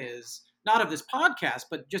theme is, not of this podcast,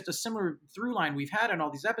 but just a similar through line we've had in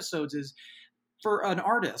all these episodes, is for an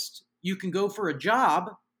artist, you can go for a job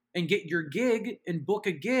and get your gig and book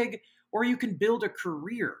a gig, or you can build a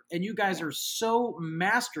career. And you guys are so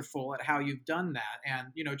masterful at how you've done that. And,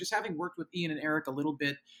 just having worked with Ian and Eric a little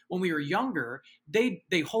bit when we were younger, they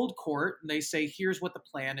hold court and they say, here's what the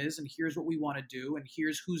plan is, and here's what we want to do, and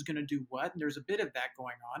here's who's going to do what. And there's a bit of that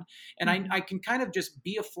going on. And I can kind of just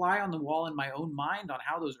be a fly on the wall in my own mind on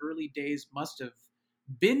how those early days must have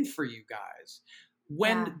been for you guys.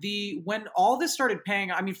 When all this started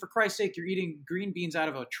paying, I mean, for Christ's sake, you're eating green beans out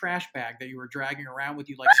of a trash bag that you were dragging around with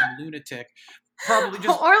you like some lunatic. Probably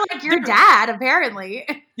just, or like your dad, apparently.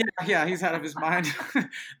 Yeah, he's out of his mind.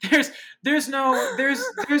 There's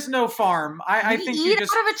no farm. I think you eat out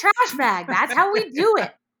of a trash bag. That's how we do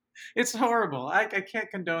it. It's horrible. I can't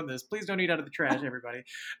condone this. Please don't eat out of the trash, everybody.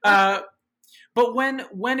 But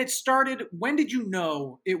when it started, when did you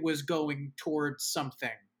know it was going towards something?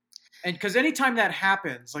 And because anytime that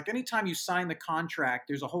happens, like anytime you sign the contract,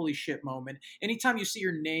 there's a holy shit moment. Anytime you see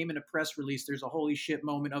your name in a press release, there's a holy shit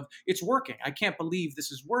moment of it's working. I can't believe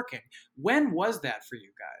this is working. When was that for you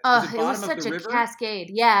guys? It was such a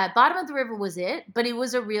cascade. Yeah, Bottom of the River was it, but it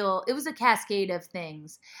was a cascade of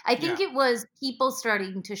things. I think it was people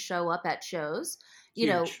starting to show up at shows. You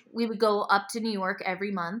know, we would go up to New York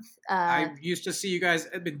every month. I used to see you guys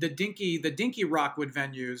at the Dinky Rockwood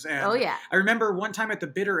venues. And oh, yeah. I remember one time at the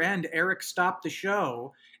bitter end, Eric stopped the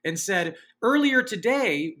show and said, earlier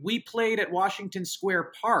today, we played at Washington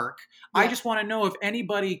Square Park. Yeah. I just want to know if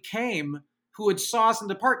anybody came who had saw us in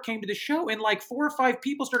the park, came to the show. And like 4 or 5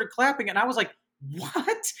 people started clapping. And I was like,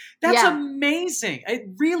 what? That's amazing. It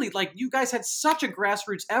really, like, you guys had such a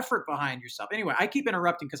grassroots effort behind yourself. Anyway, I keep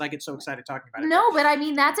interrupting because I get so excited talking about it. No, but I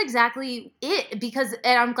mean, that's exactly it.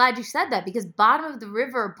 And I'm glad you said that, because Bottom of the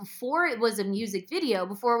River, before it was a music video,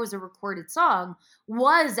 before it was a recorded song,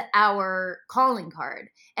 was our calling card.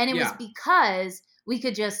 And it was because we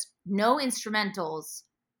could just, no instrumentals,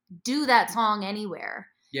 do that song anywhere.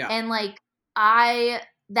 Yeah. And like, I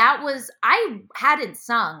hadn't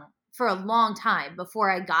sung for a long time before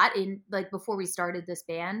I got in, like before we started this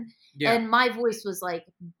band. Yeah. And my voice was like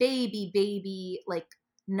baby, like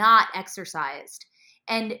not exercised.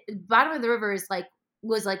 And Bottom of the River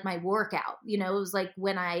was like my workout, you know. It was like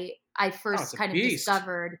when I first kind of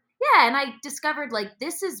discovered, and I discovered like,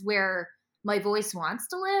 this is where my voice wants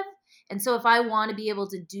to live. And so if I want to be able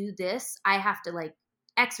to do this, I have to like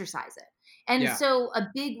exercise it. And so a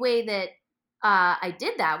big way that I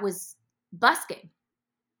did that was busking.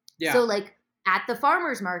 Yeah. So like at the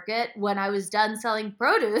farmer's market, when I was done selling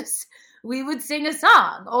produce, we would sing a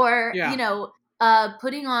song, or, you know,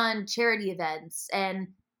 putting on charity events. And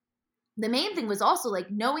the main thing was also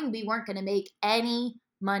like knowing we weren't going to make any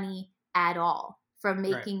money at all from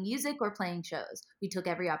making music or playing shows. We took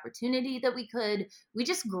every opportunity that we could. We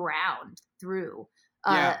just ground through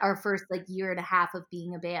our first like year and a half of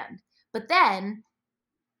being a band. But then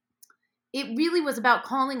it really was about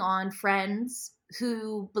calling on friends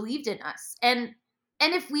who believed in us. And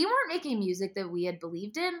if we weren't making music that we had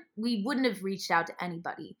believed in, we wouldn't have reached out to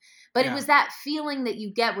anybody. But it was that feeling that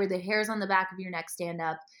you get where the hairs on the back of your neck stand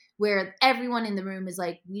up, where everyone in the room is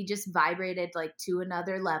like, we just vibrated like to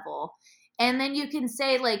another level. And then you can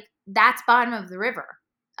say like, that's Bottom of the River.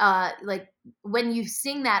 Like when you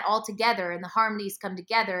sing that all together and the harmonies come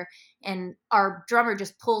together, and our drummer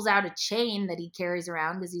just pulls out a chain that he carries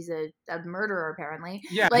around because he's a murderer apparently.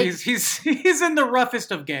 Yeah, like, he's in the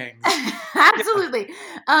roughest of gangs. Absolutely.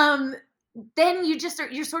 Then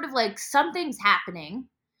you're sort of like, something's happening.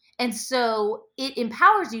 And so it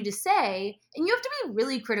empowers you to say, and you have to be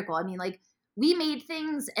really critical. I mean, like, we made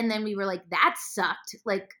things and then we were like, that sucked.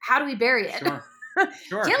 Like, how do we bury it?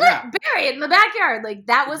 Sure. Kill it, bury it in the backyard. Like,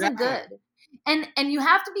 that wasn't good. And you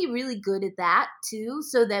have to be really good at that too,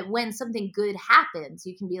 so that when something good happens,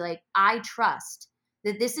 you can be like, I trust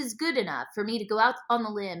that this is good enough for me to go out on the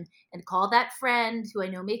limb and call that friend who I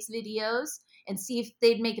know makes videos and see if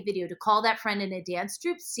they'd make a video, to call that friend in a dance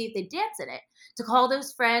troupe, see if they dance in it, to call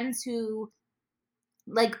those friends who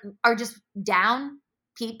like are just down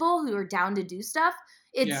people who are down to do stuff,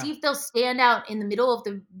 and see if they'll stand out in the middle of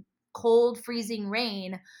the cold, freezing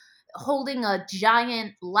rain, holding a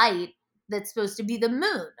giant light that's supposed to be the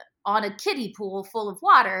moon on a kiddie pool full of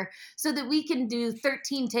water, so that we can do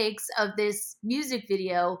 13 takes of this music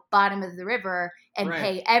video, Bottom of the River, and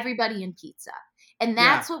pay everybody in pizza. And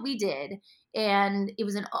that's what we did. And it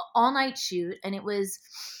was an all-night shoot, and it was,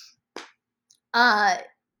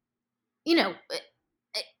 you know,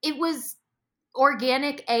 it was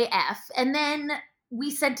organic AF. And then we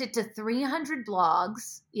sent it to 300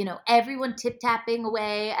 blogs, you know, everyone tip-tapping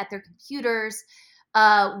away at their computers.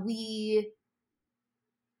 We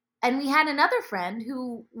had another friend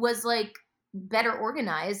who was like better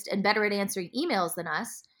organized and better at answering emails than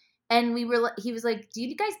us. And he was like, do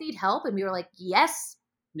you guys need help? And we were like, yes.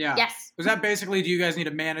 Yeah. Yes. Was that basically, do you guys need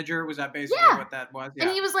a manager? Was that basically what that was? Yeah.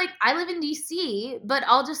 And he was like, I live in DC, but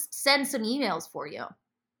I'll just send some emails for you.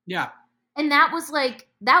 Yeah. And that was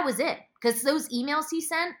it. Because those emails he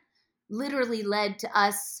sent literally led to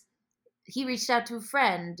us. He reached out to a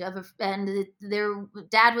friend and their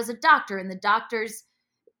dad was a doctor, and the doctor's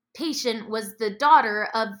patient was the daughter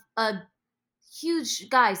of a huge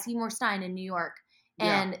guy, Seymour Stein, in New York.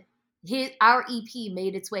 And our EP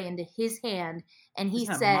made its way into his hand, and he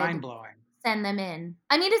said, mind-blowing. Send them in.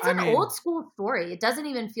 I mean, it's an old school story. It doesn't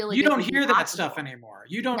even feel like you don't hear that stuff anymore.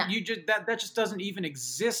 You don't. No. You just that just doesn't even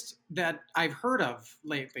exist that I've heard of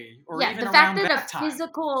lately, or even the around fact that that a time.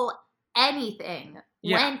 Physical anything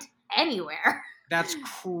went anywhere. That's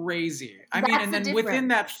crazy. I mean, and then within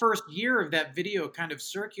that first year of that video kind of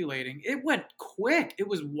circulating, it went quick. It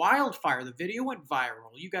was wildfire. The video went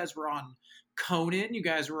viral. You guys were on Conan. You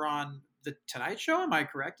guys were on The Tonight Show. Am I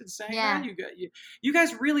correct in saying that? You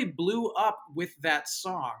guys really blew up with that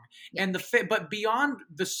song. Yeah. And but beyond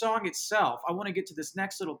the song itself, I want to get to this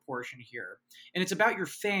next little portion here. And it's about your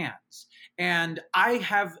fans. And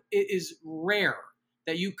it is rare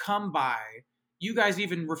that you come by. You guys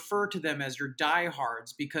even refer to them as your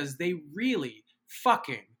diehards because they really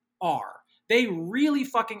fucking are. They really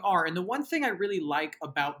fucking are. And the one thing I really like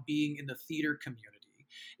about being in the theater community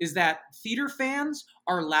is that theater fans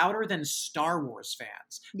are louder than Star Wars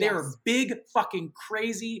fans. They are big, fucking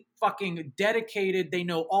crazy, fucking dedicated. They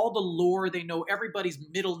know all the lore. They know everybody's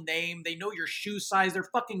middle name. They know your shoe size. They're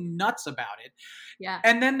fucking nuts about it. Yeah.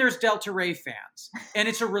 And then there's Delta Ray fans, and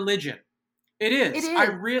it's a religion. It is.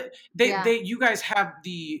 You guys have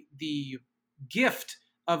the gift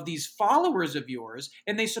of these followers of yours,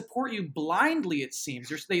 and they support you blindly. It seems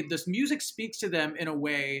this music speaks to them in a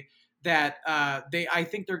way that I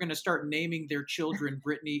think they're going to start naming their children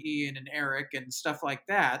Brittany, Ian, and Eric, and stuff like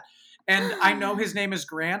that. And I know his name is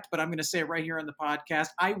Grant, but I'm going to say it right here on the podcast.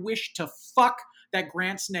 I wish to fuck that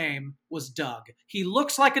Grant's name was Doug. He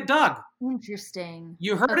looks like a Doug. Interesting.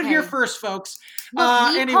 You heard it here first, folks.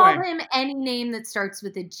 Well, we call him any name that starts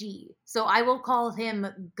with a G. So I will call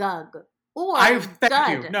him Gug. Or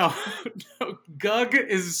thank you. No, Gug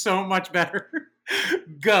is so much better.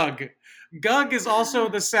 Gug. Gug is also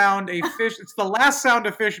the sound a fish. It's the last sound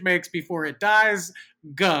a fish makes before it dies.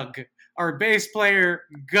 Gug. Our bass player,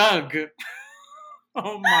 Gug.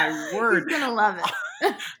 Oh my word. He's gonna love it.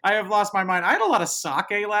 I have lost my mind. I had a lot of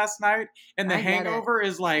sake last night, and the hangover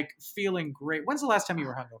is like feeling great. When's the last time you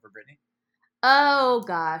were hungover, Brittany? Oh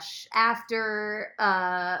gosh. After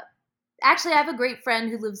actually I have a great friend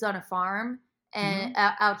who lives on a farm and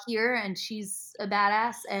out here, and she's a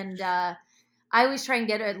badass, and I always try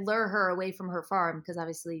and lure her away from her farm because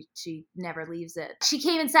obviously she never leaves it. She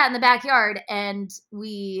came and sat in the backyard, and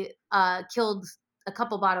we killed a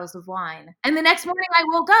couple bottles of wine. And the next morning I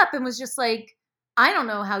woke up and was just like, I don't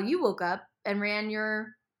know how you woke up and ran your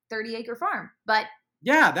 30-acre farm. But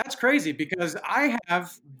yeah, that's crazy because I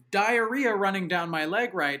have diarrhea running down my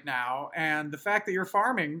leg right now. And the fact that you're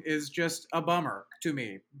farming is just a bummer to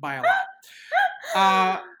me by a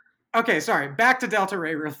lot. Okay, sorry. Back to Delta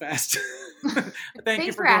Ray real fast. Thank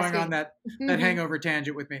you for going on that hangover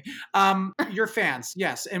tangent with me. Your fans,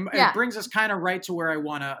 yes. And it brings us kind of right to where I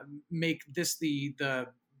want to make this the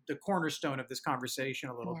cornerstone of this conversation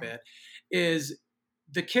a little bit, is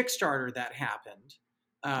the Kickstarter that happened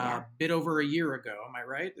a bit over a year ago. Am I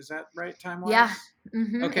right? Is that right time-wise? Yeah.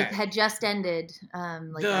 Mm-hmm. Okay. It had just ended.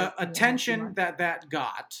 The attention that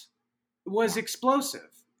got was explosive.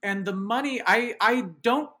 And the money, I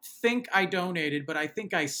don't think I donated, but I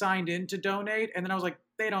think I signed in to donate. And then I was like,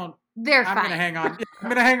 They're I'm fine. I'm going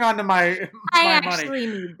to hang on to my money. I actually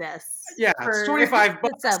need this. Yeah, it's $25,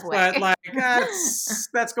 but like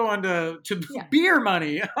that's going to beer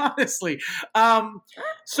money, honestly.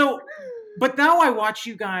 But now I watch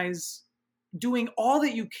you guys doing all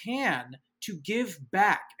that you can to give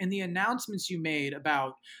back, and the announcements you made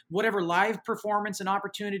about whatever live performance and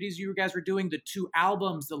opportunities you guys were doing, the 2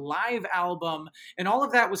 albums, the live album, and all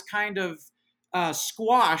of that was kind of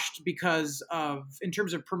squashed because of, in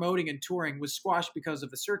terms of promoting and touring, was squashed because of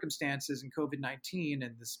the circumstances in COVID-19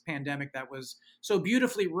 and this pandemic that was so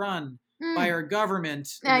beautifully run by our government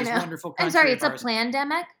in this wonderful country. I'm sorry, it's a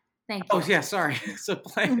plandemic? Thank you. Oh yeah, sorry. It's a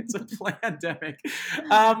pandemic.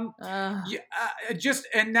 And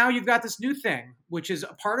now you've got this new thing, which is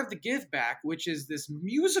a part of the Give Back, which is this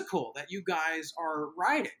musical that you guys are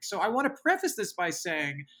writing. So I want to preface this by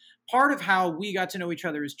saying part of how we got to know each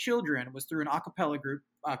other as children was through an a cappella group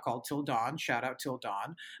called Till Dawn. Shout out Till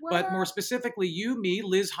Dawn. What? But more specifically, you, me,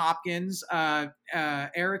 Liz Hopkins,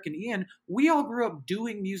 Eric, and Ian, we all grew up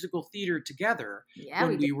doing musical theater together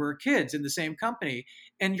when we were kids in the same company.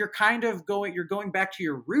 And you're going back to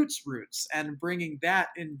your roots and bringing that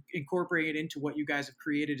and incorporating it into what you guys have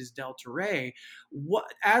created as Delta Ray.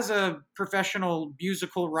 As a professional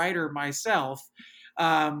musical writer myself,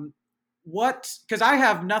 because I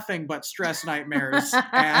have nothing but stress nightmares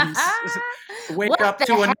and wake up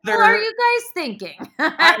to another. What are you guys thinking?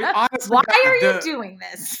 Honestly, why are you doing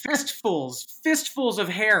this? Fistfuls of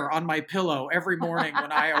hair on my pillow every morning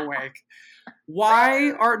when I awake.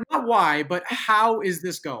 But how is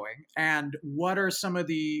this going? And what are some of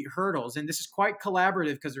the hurdles? And this is quite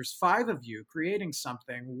collaborative because there's 5 of you creating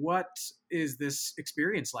something. What is this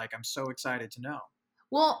experience like? I'm so excited to know.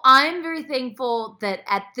 Well, I'm very thankful that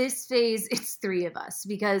at this phase it's 3 of us,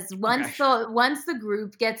 because once the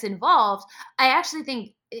group gets involved, I actually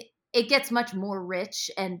think it gets much more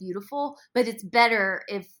rich and beautiful. But it's better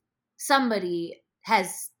if somebody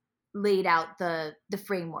has laid out the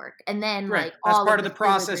framework, and then like that's all part of the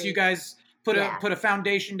process. filigree. You guys put a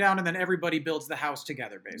foundation down, and then everybody builds the house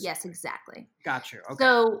together, basically. Yes, exactly. Got you. Okay.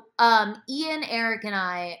 So Ian, Eric, and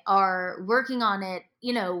I are working on it,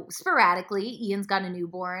 sporadically. Ian's got a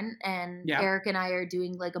newborn, and Eric and I are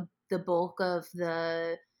doing like the bulk of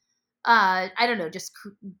the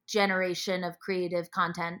generation of creative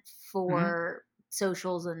content for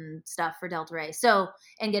socials and stuff for Delta Ray. So,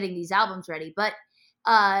 and getting these albums ready. But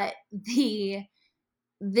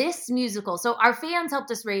this musical, so our fans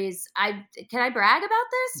helped us raise, can I brag about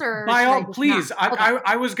this, or by all please?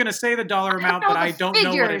 I was going to say the dollar amount, but I don't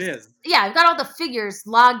know what it is. Yeah, I've got all the figures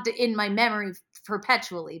logged in my memory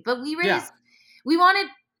perpetually, but we wanted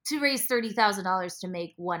to raise $30,000 to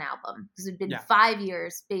make one album, because it'd been 5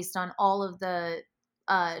 years based on all of the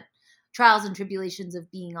trials and tribulations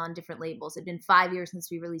of being on different labels. It'd been 5 years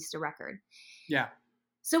since we released a record. Yeah.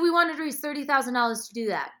 So we wanted to raise $30,000 to do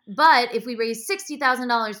that. But if we raised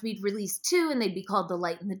 $60,000, we'd release 2, and they'd be called The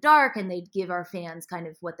Light and the Dark, and they'd give our fans kind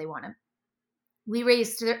of what they wanted. We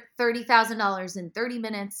raised $30,000 in 30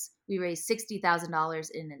 minutes. We raised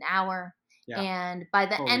 $60,000 in an hour. Yeah. And by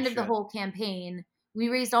the end of the whole campaign, we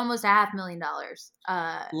raised almost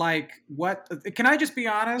 $500,000. Like what? Can I just be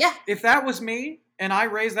honest? Yeah. If that was me and I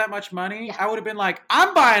raised that much money, I would have been like,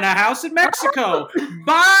 I'm buying a house in Mexico.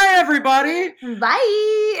 Bye, everybody.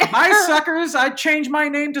 Bye. Bye, suckers. I'd change my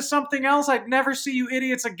name to something else. I'd never see you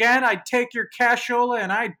idiots again. I'd take your cashola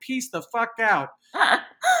and I'd piece the fuck out.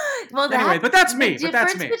 Well, anyway, but that's me. The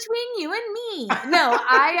difference between you and me. No,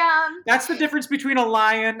 That's the difference between a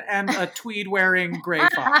lion and a tweed-wearing gray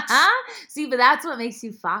fox. See, but that's what makes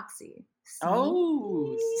you foxy.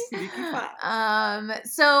 Oh, sneaky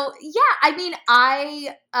fox. So yeah, I mean,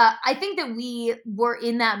 I think that we were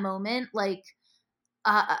in that moment, like,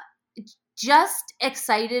 just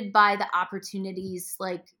excited by the opportunities,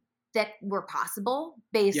 like, that were possible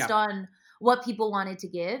based on what people wanted to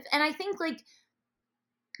give, and I think like.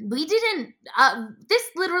 We didn't, this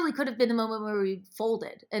literally could have been the moment where we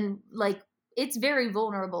folded, and like, it's very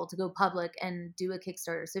vulnerable to go public and do a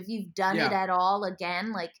Kickstarter. So if you've done it at all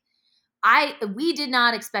again, like we did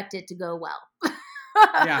not expect it to go well.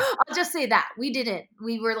 I'll just say that we didn't,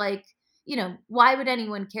 we were like, why would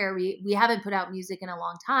anyone care? We haven't put out music in a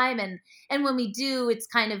long time. And when we do, it's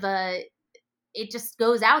kind of it just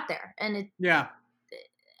goes out there, and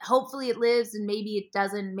hopefully it lives, and maybe it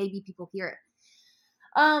doesn't, maybe people hear it.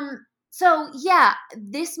 So yeah,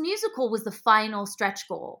 this musical was the final stretch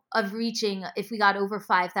goal of reaching, if we got over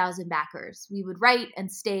 5,000 backers, we would write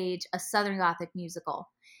and stage a Southern Gothic musical.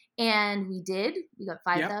 And we did. We got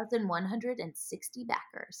 5,160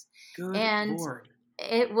 backers. Good Lord.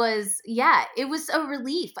 It was a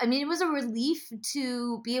relief. I mean, it was a relief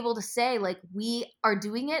to be able to say, like, we are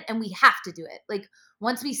doing it and we have to do it. Like,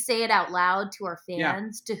 once we say it out loud to our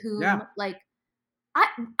fans, to whom, like,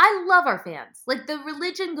 I love our fans. Like, the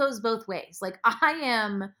religion goes both ways. Like,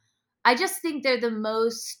 I just think they're the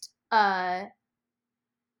most, I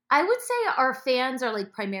would say our fans are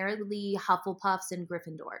like primarily Hufflepuffs and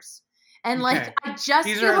Gryffindors. And like, I just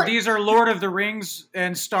these are Lord of the Rings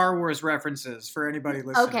and Star Wars references for anybody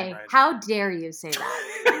listening. Okay, right how dare you say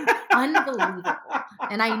that? Unbelievable.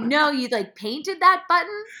 And I know you like painted that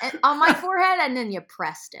button on my forehead and then you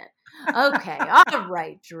pressed it. Okay, all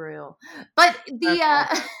right, Drew. But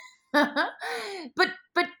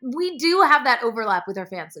but we do have that overlap with our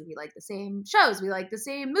fans. So we like the same shows, we like the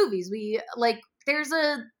same movies. We like there's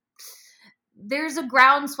a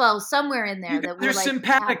groundswell somewhere in there that we're there's like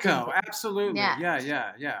simpatico. Absolutely.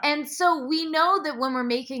 Yeah. And so we know that when we're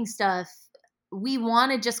making stuff, we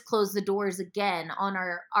want to just close the doors again on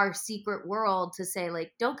our secret world to say,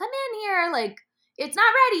 like, don't come in here, like, it's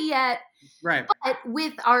not ready yet. Right. But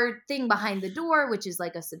with our thing behind the door, which is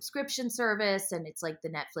like a subscription service, and it's like the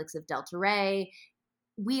Netflix of Delta Ray,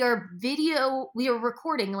 we are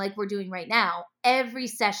recording, like we're doing right now, every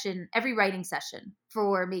writing session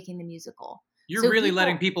for making the musical. You're really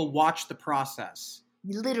letting people watch the process.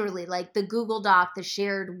 Literally, like the Google Doc, the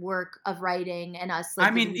shared work of writing, and us. Like, I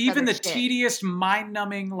mean, even the tedious,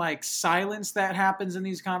 mind-numbing, like, silence that happens in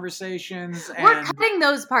these conversations. We're cutting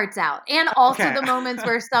those parts out, and also the moments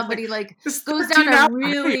where somebody like goes down a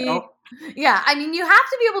really. Yeah, I mean, you have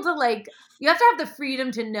to be able to you have to have the freedom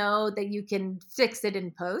to know that you can fix it in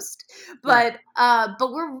post. But I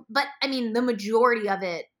mean, the majority of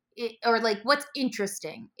it or like what's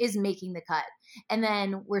interesting is making the cut. And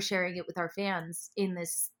then we're sharing it with our fans in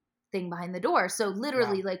this thing behind the door. So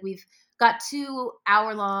literally like we've got 2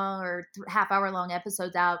 hour-long or half-hour-long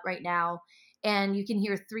episodes out right now. And you can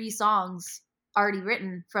hear 3 songs already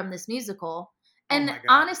written from this musical. And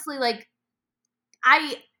honestly, like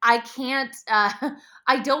I can't,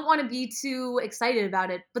 I don't want to be too excited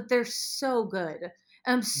about it, but they're so good.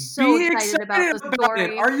 I'm so excited about the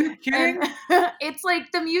story. Are you kidding? It's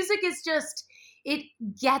like the music is just, it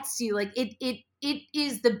gets you. Like it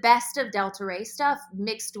is the best of Delta Ray stuff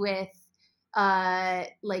mixed with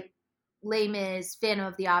like Les Mis, Phantom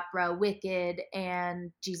of the Opera, Wicked,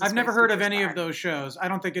 and Jesus. I've never heard of any of those shows. I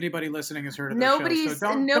don't think anybody listening has heard of those shows. So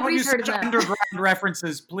don't use heard such underground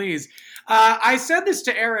references, please. I said this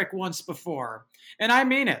to Eric once before, and I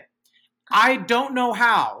mean it. I don't know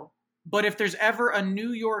how, but if there's ever a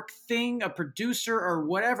New York thing, a producer or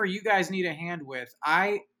whatever you guys need a hand with,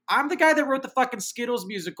 I'm the guy that wrote the fucking Skittles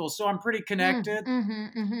musical, so I'm pretty connected.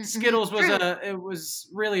 Skittles was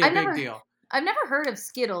really a big deal. I've never heard of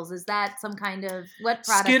Skittles. Is that some kind of what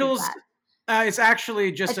product? Skittles, is that? It's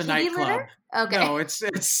actually just a nightclub. Litter? Okay. No,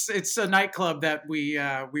 it's a nightclub that we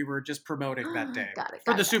were just promoting that day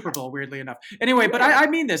for the Super Bowl. Weirdly enough. Anyway, but I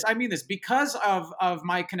mean this because of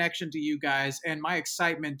my connection to you guys and my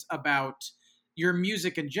excitement about your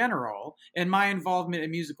music in general and my involvement in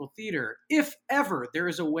musical theater. If ever there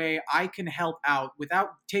is a way I can help out without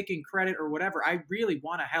taking credit or whatever, I really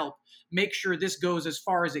want to help make sure this goes as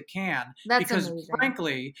far as it can. Because amazing.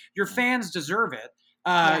 Frankly, your fans deserve it.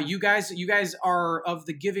 You guys are of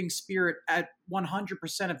the giving spirit at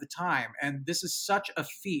 100% of the time. And this is such a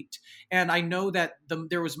feat. And I know that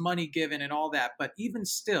there was money given and all that, but even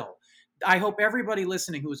still, I hope everybody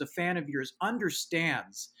listening who is a fan of yours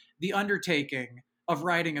understands the undertaking of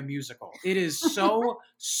writing a musical. It is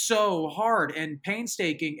so hard and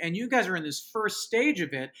painstaking, and you guys are in this first stage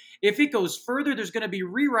of it. If it goes further, there's going to be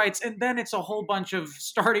rewrites, and then it's a whole bunch of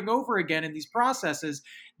starting over again in these processes.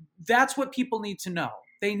 That's what people need to know.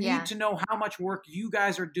 They need to know how much work you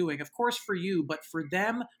guys are doing, of course for you, but for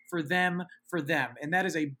them. And that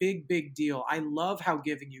is a big, big deal. I love how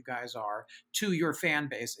giving you guys are to your fan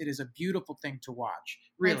base. It is a beautiful thing to watch.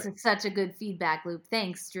 Really. It's such a good feedback loop.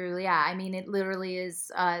 Thanks, Drew. Yeah, I mean, it literally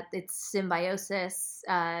is, it's symbiosis.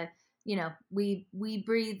 You know, we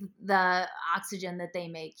breathe the oxygen that they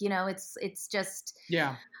make. You know, it's just...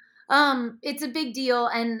 Yeah. It's a big deal,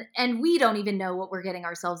 and we don't even know what we're getting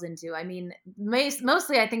ourselves into. I mean,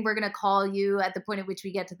 mostly I think we're going to call you at the point at which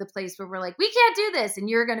we get to the place where we're like, we can't do this, and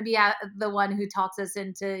you're going to be the one who talks us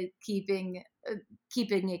into keeping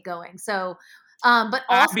it going. So, but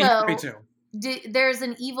also, there's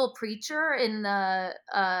an evil preacher in the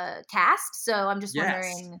cast, so I'm just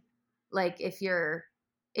wondering, like, if you're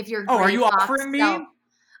are you offering me?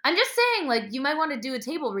 I'm just saying, like, you might want to do a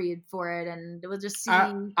table read for it, and we'll just see.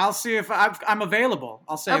 I'll see if I'm available.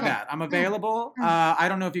 I'll say that. I'm available. I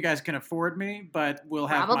don't know if you guys can afford me, but we'll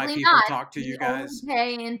have my people talk to you guys.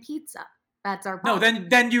 Pay in pizza. That's our policy. No,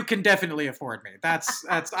 then you can definitely afford me. That's.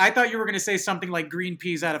 I thought you were going to say something like green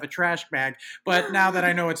peas out of a trash bag, but now that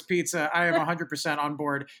I know it's pizza, I am 100% on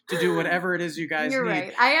board to do whatever it is you guys You're need.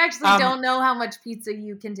 Right. I actually don't know how much pizza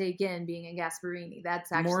you can take in being a Gasparini.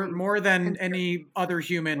 That's actually more than any other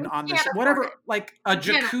human on this. Whatever, like a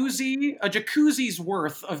jacuzzi's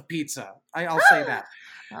worth of pizza. I'll say that.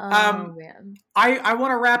 Man. I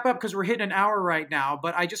want to wrap up because we're hitting an hour right now,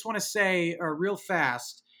 but I just want to say real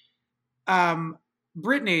fast.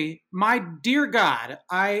 Brittany, my dear God,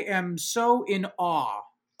 I am so in awe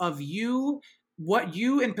of you, what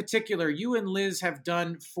you in particular, you and Liz have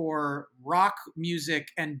done for rock music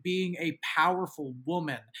and being a powerful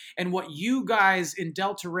woman, and what you guys in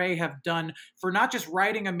Delta Ray have done for not just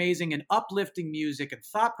writing amazing and uplifting music and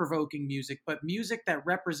thought-provoking music, but music that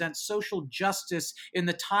represents social justice in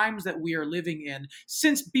the times that we are living in.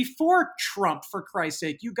 Since before Trump, for Christ's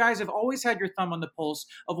sake, you guys have always had your thumb on the pulse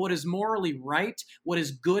of what is morally right, what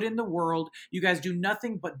is good in the world. You guys do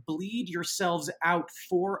nothing but bleed yourselves out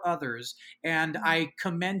for others, and I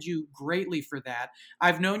commend you greatly for that.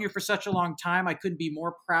 I've known you for such a long time. I couldn't be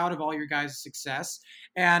more proud of all your guys' success.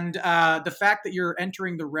 And the fact that you're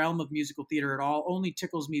entering the realm of musical theater at all only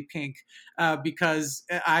tickles me pink because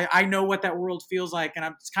I know what that world feels like. And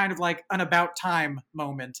it's kind of like an about time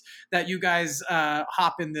moment that you guys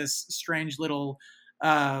hop in this strange little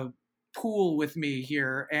pool with me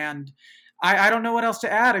here. And I don't know what else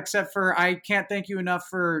to add except for I can't thank you enough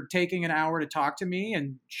for taking an hour to talk to me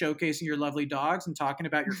and showcasing your lovely dogs and talking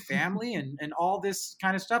about your family and all this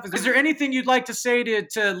kind of stuff. Is there anything you'd like to say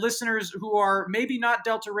to listeners who are maybe not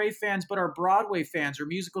Delta Rae fans, but are Broadway fans or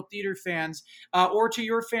musical theater fans, or to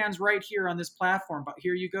your fans right here on this platform? But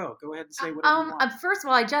here you go. Go ahead and say whatever you want. First of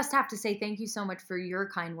all, I just have to say thank you so much for your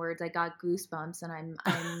kind words. I got goosebumps and I'm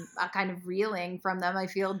kind of reeling from them. I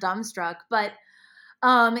feel dumbstruck, but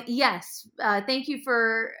yes. Thank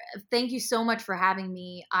you so much for having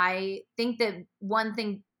me. I think that one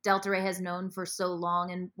thing Delta Rae has known for so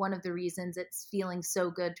long, and one of the reasons it's feeling so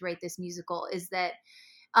good to write this musical, is that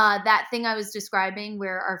that thing I was describing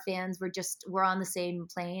where our fans were on the same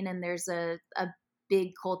plane and there's a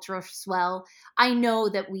big cultural swell. I know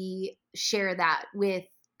that we share that with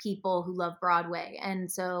people who love Broadway.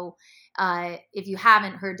 And so if you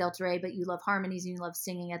haven't heard Delta Rae, but you love harmonies and you love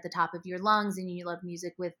singing at the top of your lungs and you love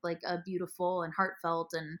music with like a beautiful and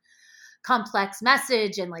heartfelt and complex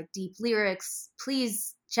message and like deep lyrics,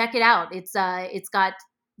 please check it out. It's got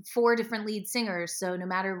 4 different lead singers. So no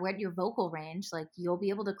matter what your vocal range, like you'll be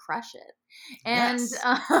able to crush it. And, yes.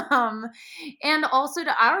 And also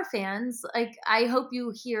to our fans, like I hope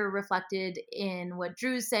you hear reflected in what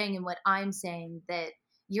Drew's saying and what I'm saying, that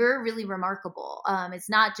you're really remarkable. It's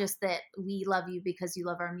not just that we love you because you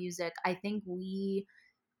love our music. I think we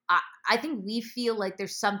feel like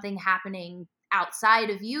there's something happening outside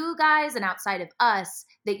of you guys and outside of us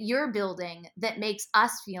that you're building that makes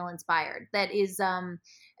us feel inspired. That is,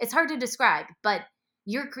 it's hard to describe, but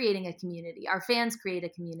you're creating a community. Our fans create a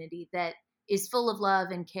community that is full of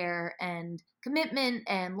love and care and commitment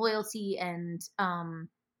and loyalty and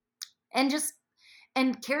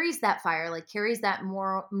carries that fire, like carries that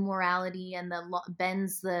morality and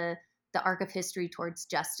bends the arc of history towards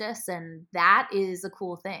justice. And that is a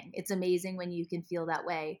cool thing. It's amazing when you can feel that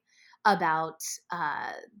way about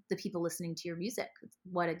the people listening to your music.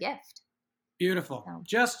 What a gift. Beautiful.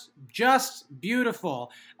 Just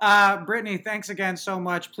beautiful. Brittany, thanks again so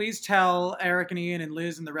much. Please tell Eric and Ian and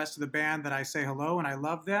Liz and the rest of the band that I say hello and I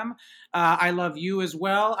love them. I love you as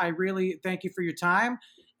well. I really thank you for your time.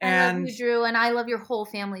 I love you, Drew, and I love your whole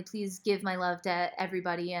family. Please give my love to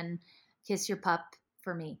everybody and kiss your pup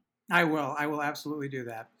for me. I will absolutely do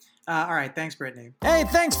that. All right. Thanks, Brittany. Hey,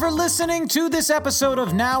 thanks for listening to this episode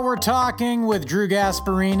of Now We're Talking with Drew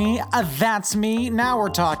Gasparini. That's me. Now We're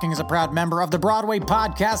Talking is a proud member of the Broadway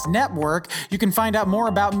Podcast Network. You can find out more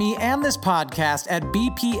about me and this podcast at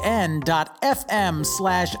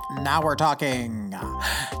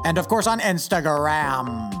bpn.fm/nowwe'retalking. And of course on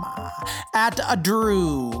Instagram at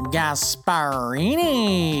Drew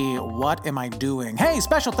Gasparini. What am I doing? Hey,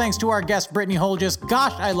 special thanks to our guest, Brittany Holgis.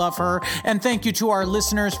 Gosh, I love her. And thank you to our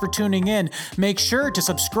listeners for tuning in. Make sure to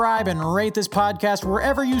subscribe and rate this podcast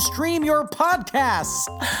wherever you stream your podcasts.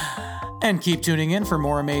 And keep tuning in for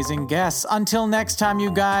more amazing guests. Until next time,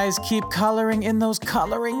 you guys, keep coloring in those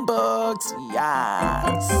coloring books.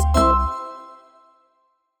 Yes.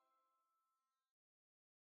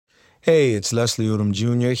 Hey, it's Leslie Odom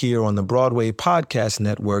Jr. here on the Broadway Podcast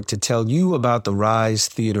Network to tell you about the Rise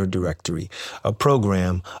Theater Directory, a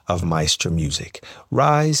program of Maestro Music.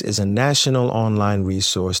 Rise is a national online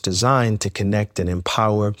resource designed to connect and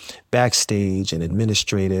empower backstage and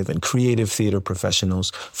administrative and creative theater professionals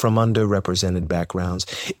from underrepresented backgrounds.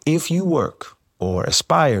 If you work or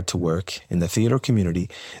aspire to work in the theater community,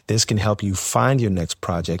 this can help you find your next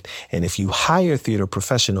project. And if you hire theater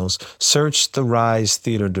professionals, search the Rise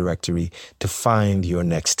Theater Directory to find your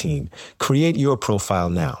next team. Create your profile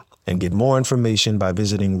now and get more information by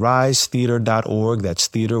visiting risetheater.org. That's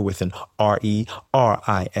theater with an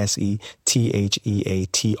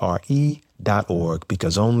RERISETHEATRE.org,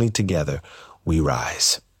 because only together we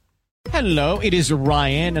rise. Hello, it is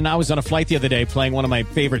Ryan, and I was on a flight the other day playing one of my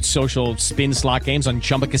favorite social spin slot games on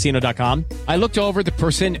ChumbaCasino.com. I looked over at the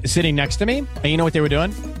person sitting next to me, and you know what they were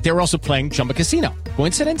doing? They were also playing Chumba Casino.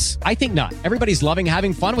 Coincidence? I think not. Everybody's loving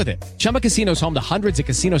having fun with it. Chumba Casino is home to hundreds of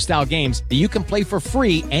casino-style games that you can play for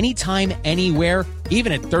free anytime, anywhere,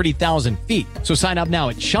 even at 30,000 feet. So sign up now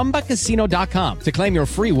at ChumbaCasino.com to claim your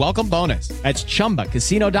free welcome bonus. That's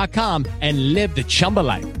ChumbaCasino.com and live the Chumba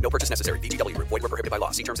life. No purchase necessary. VGW. Void where prohibited by law.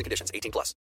 See terms and conditions. 18+.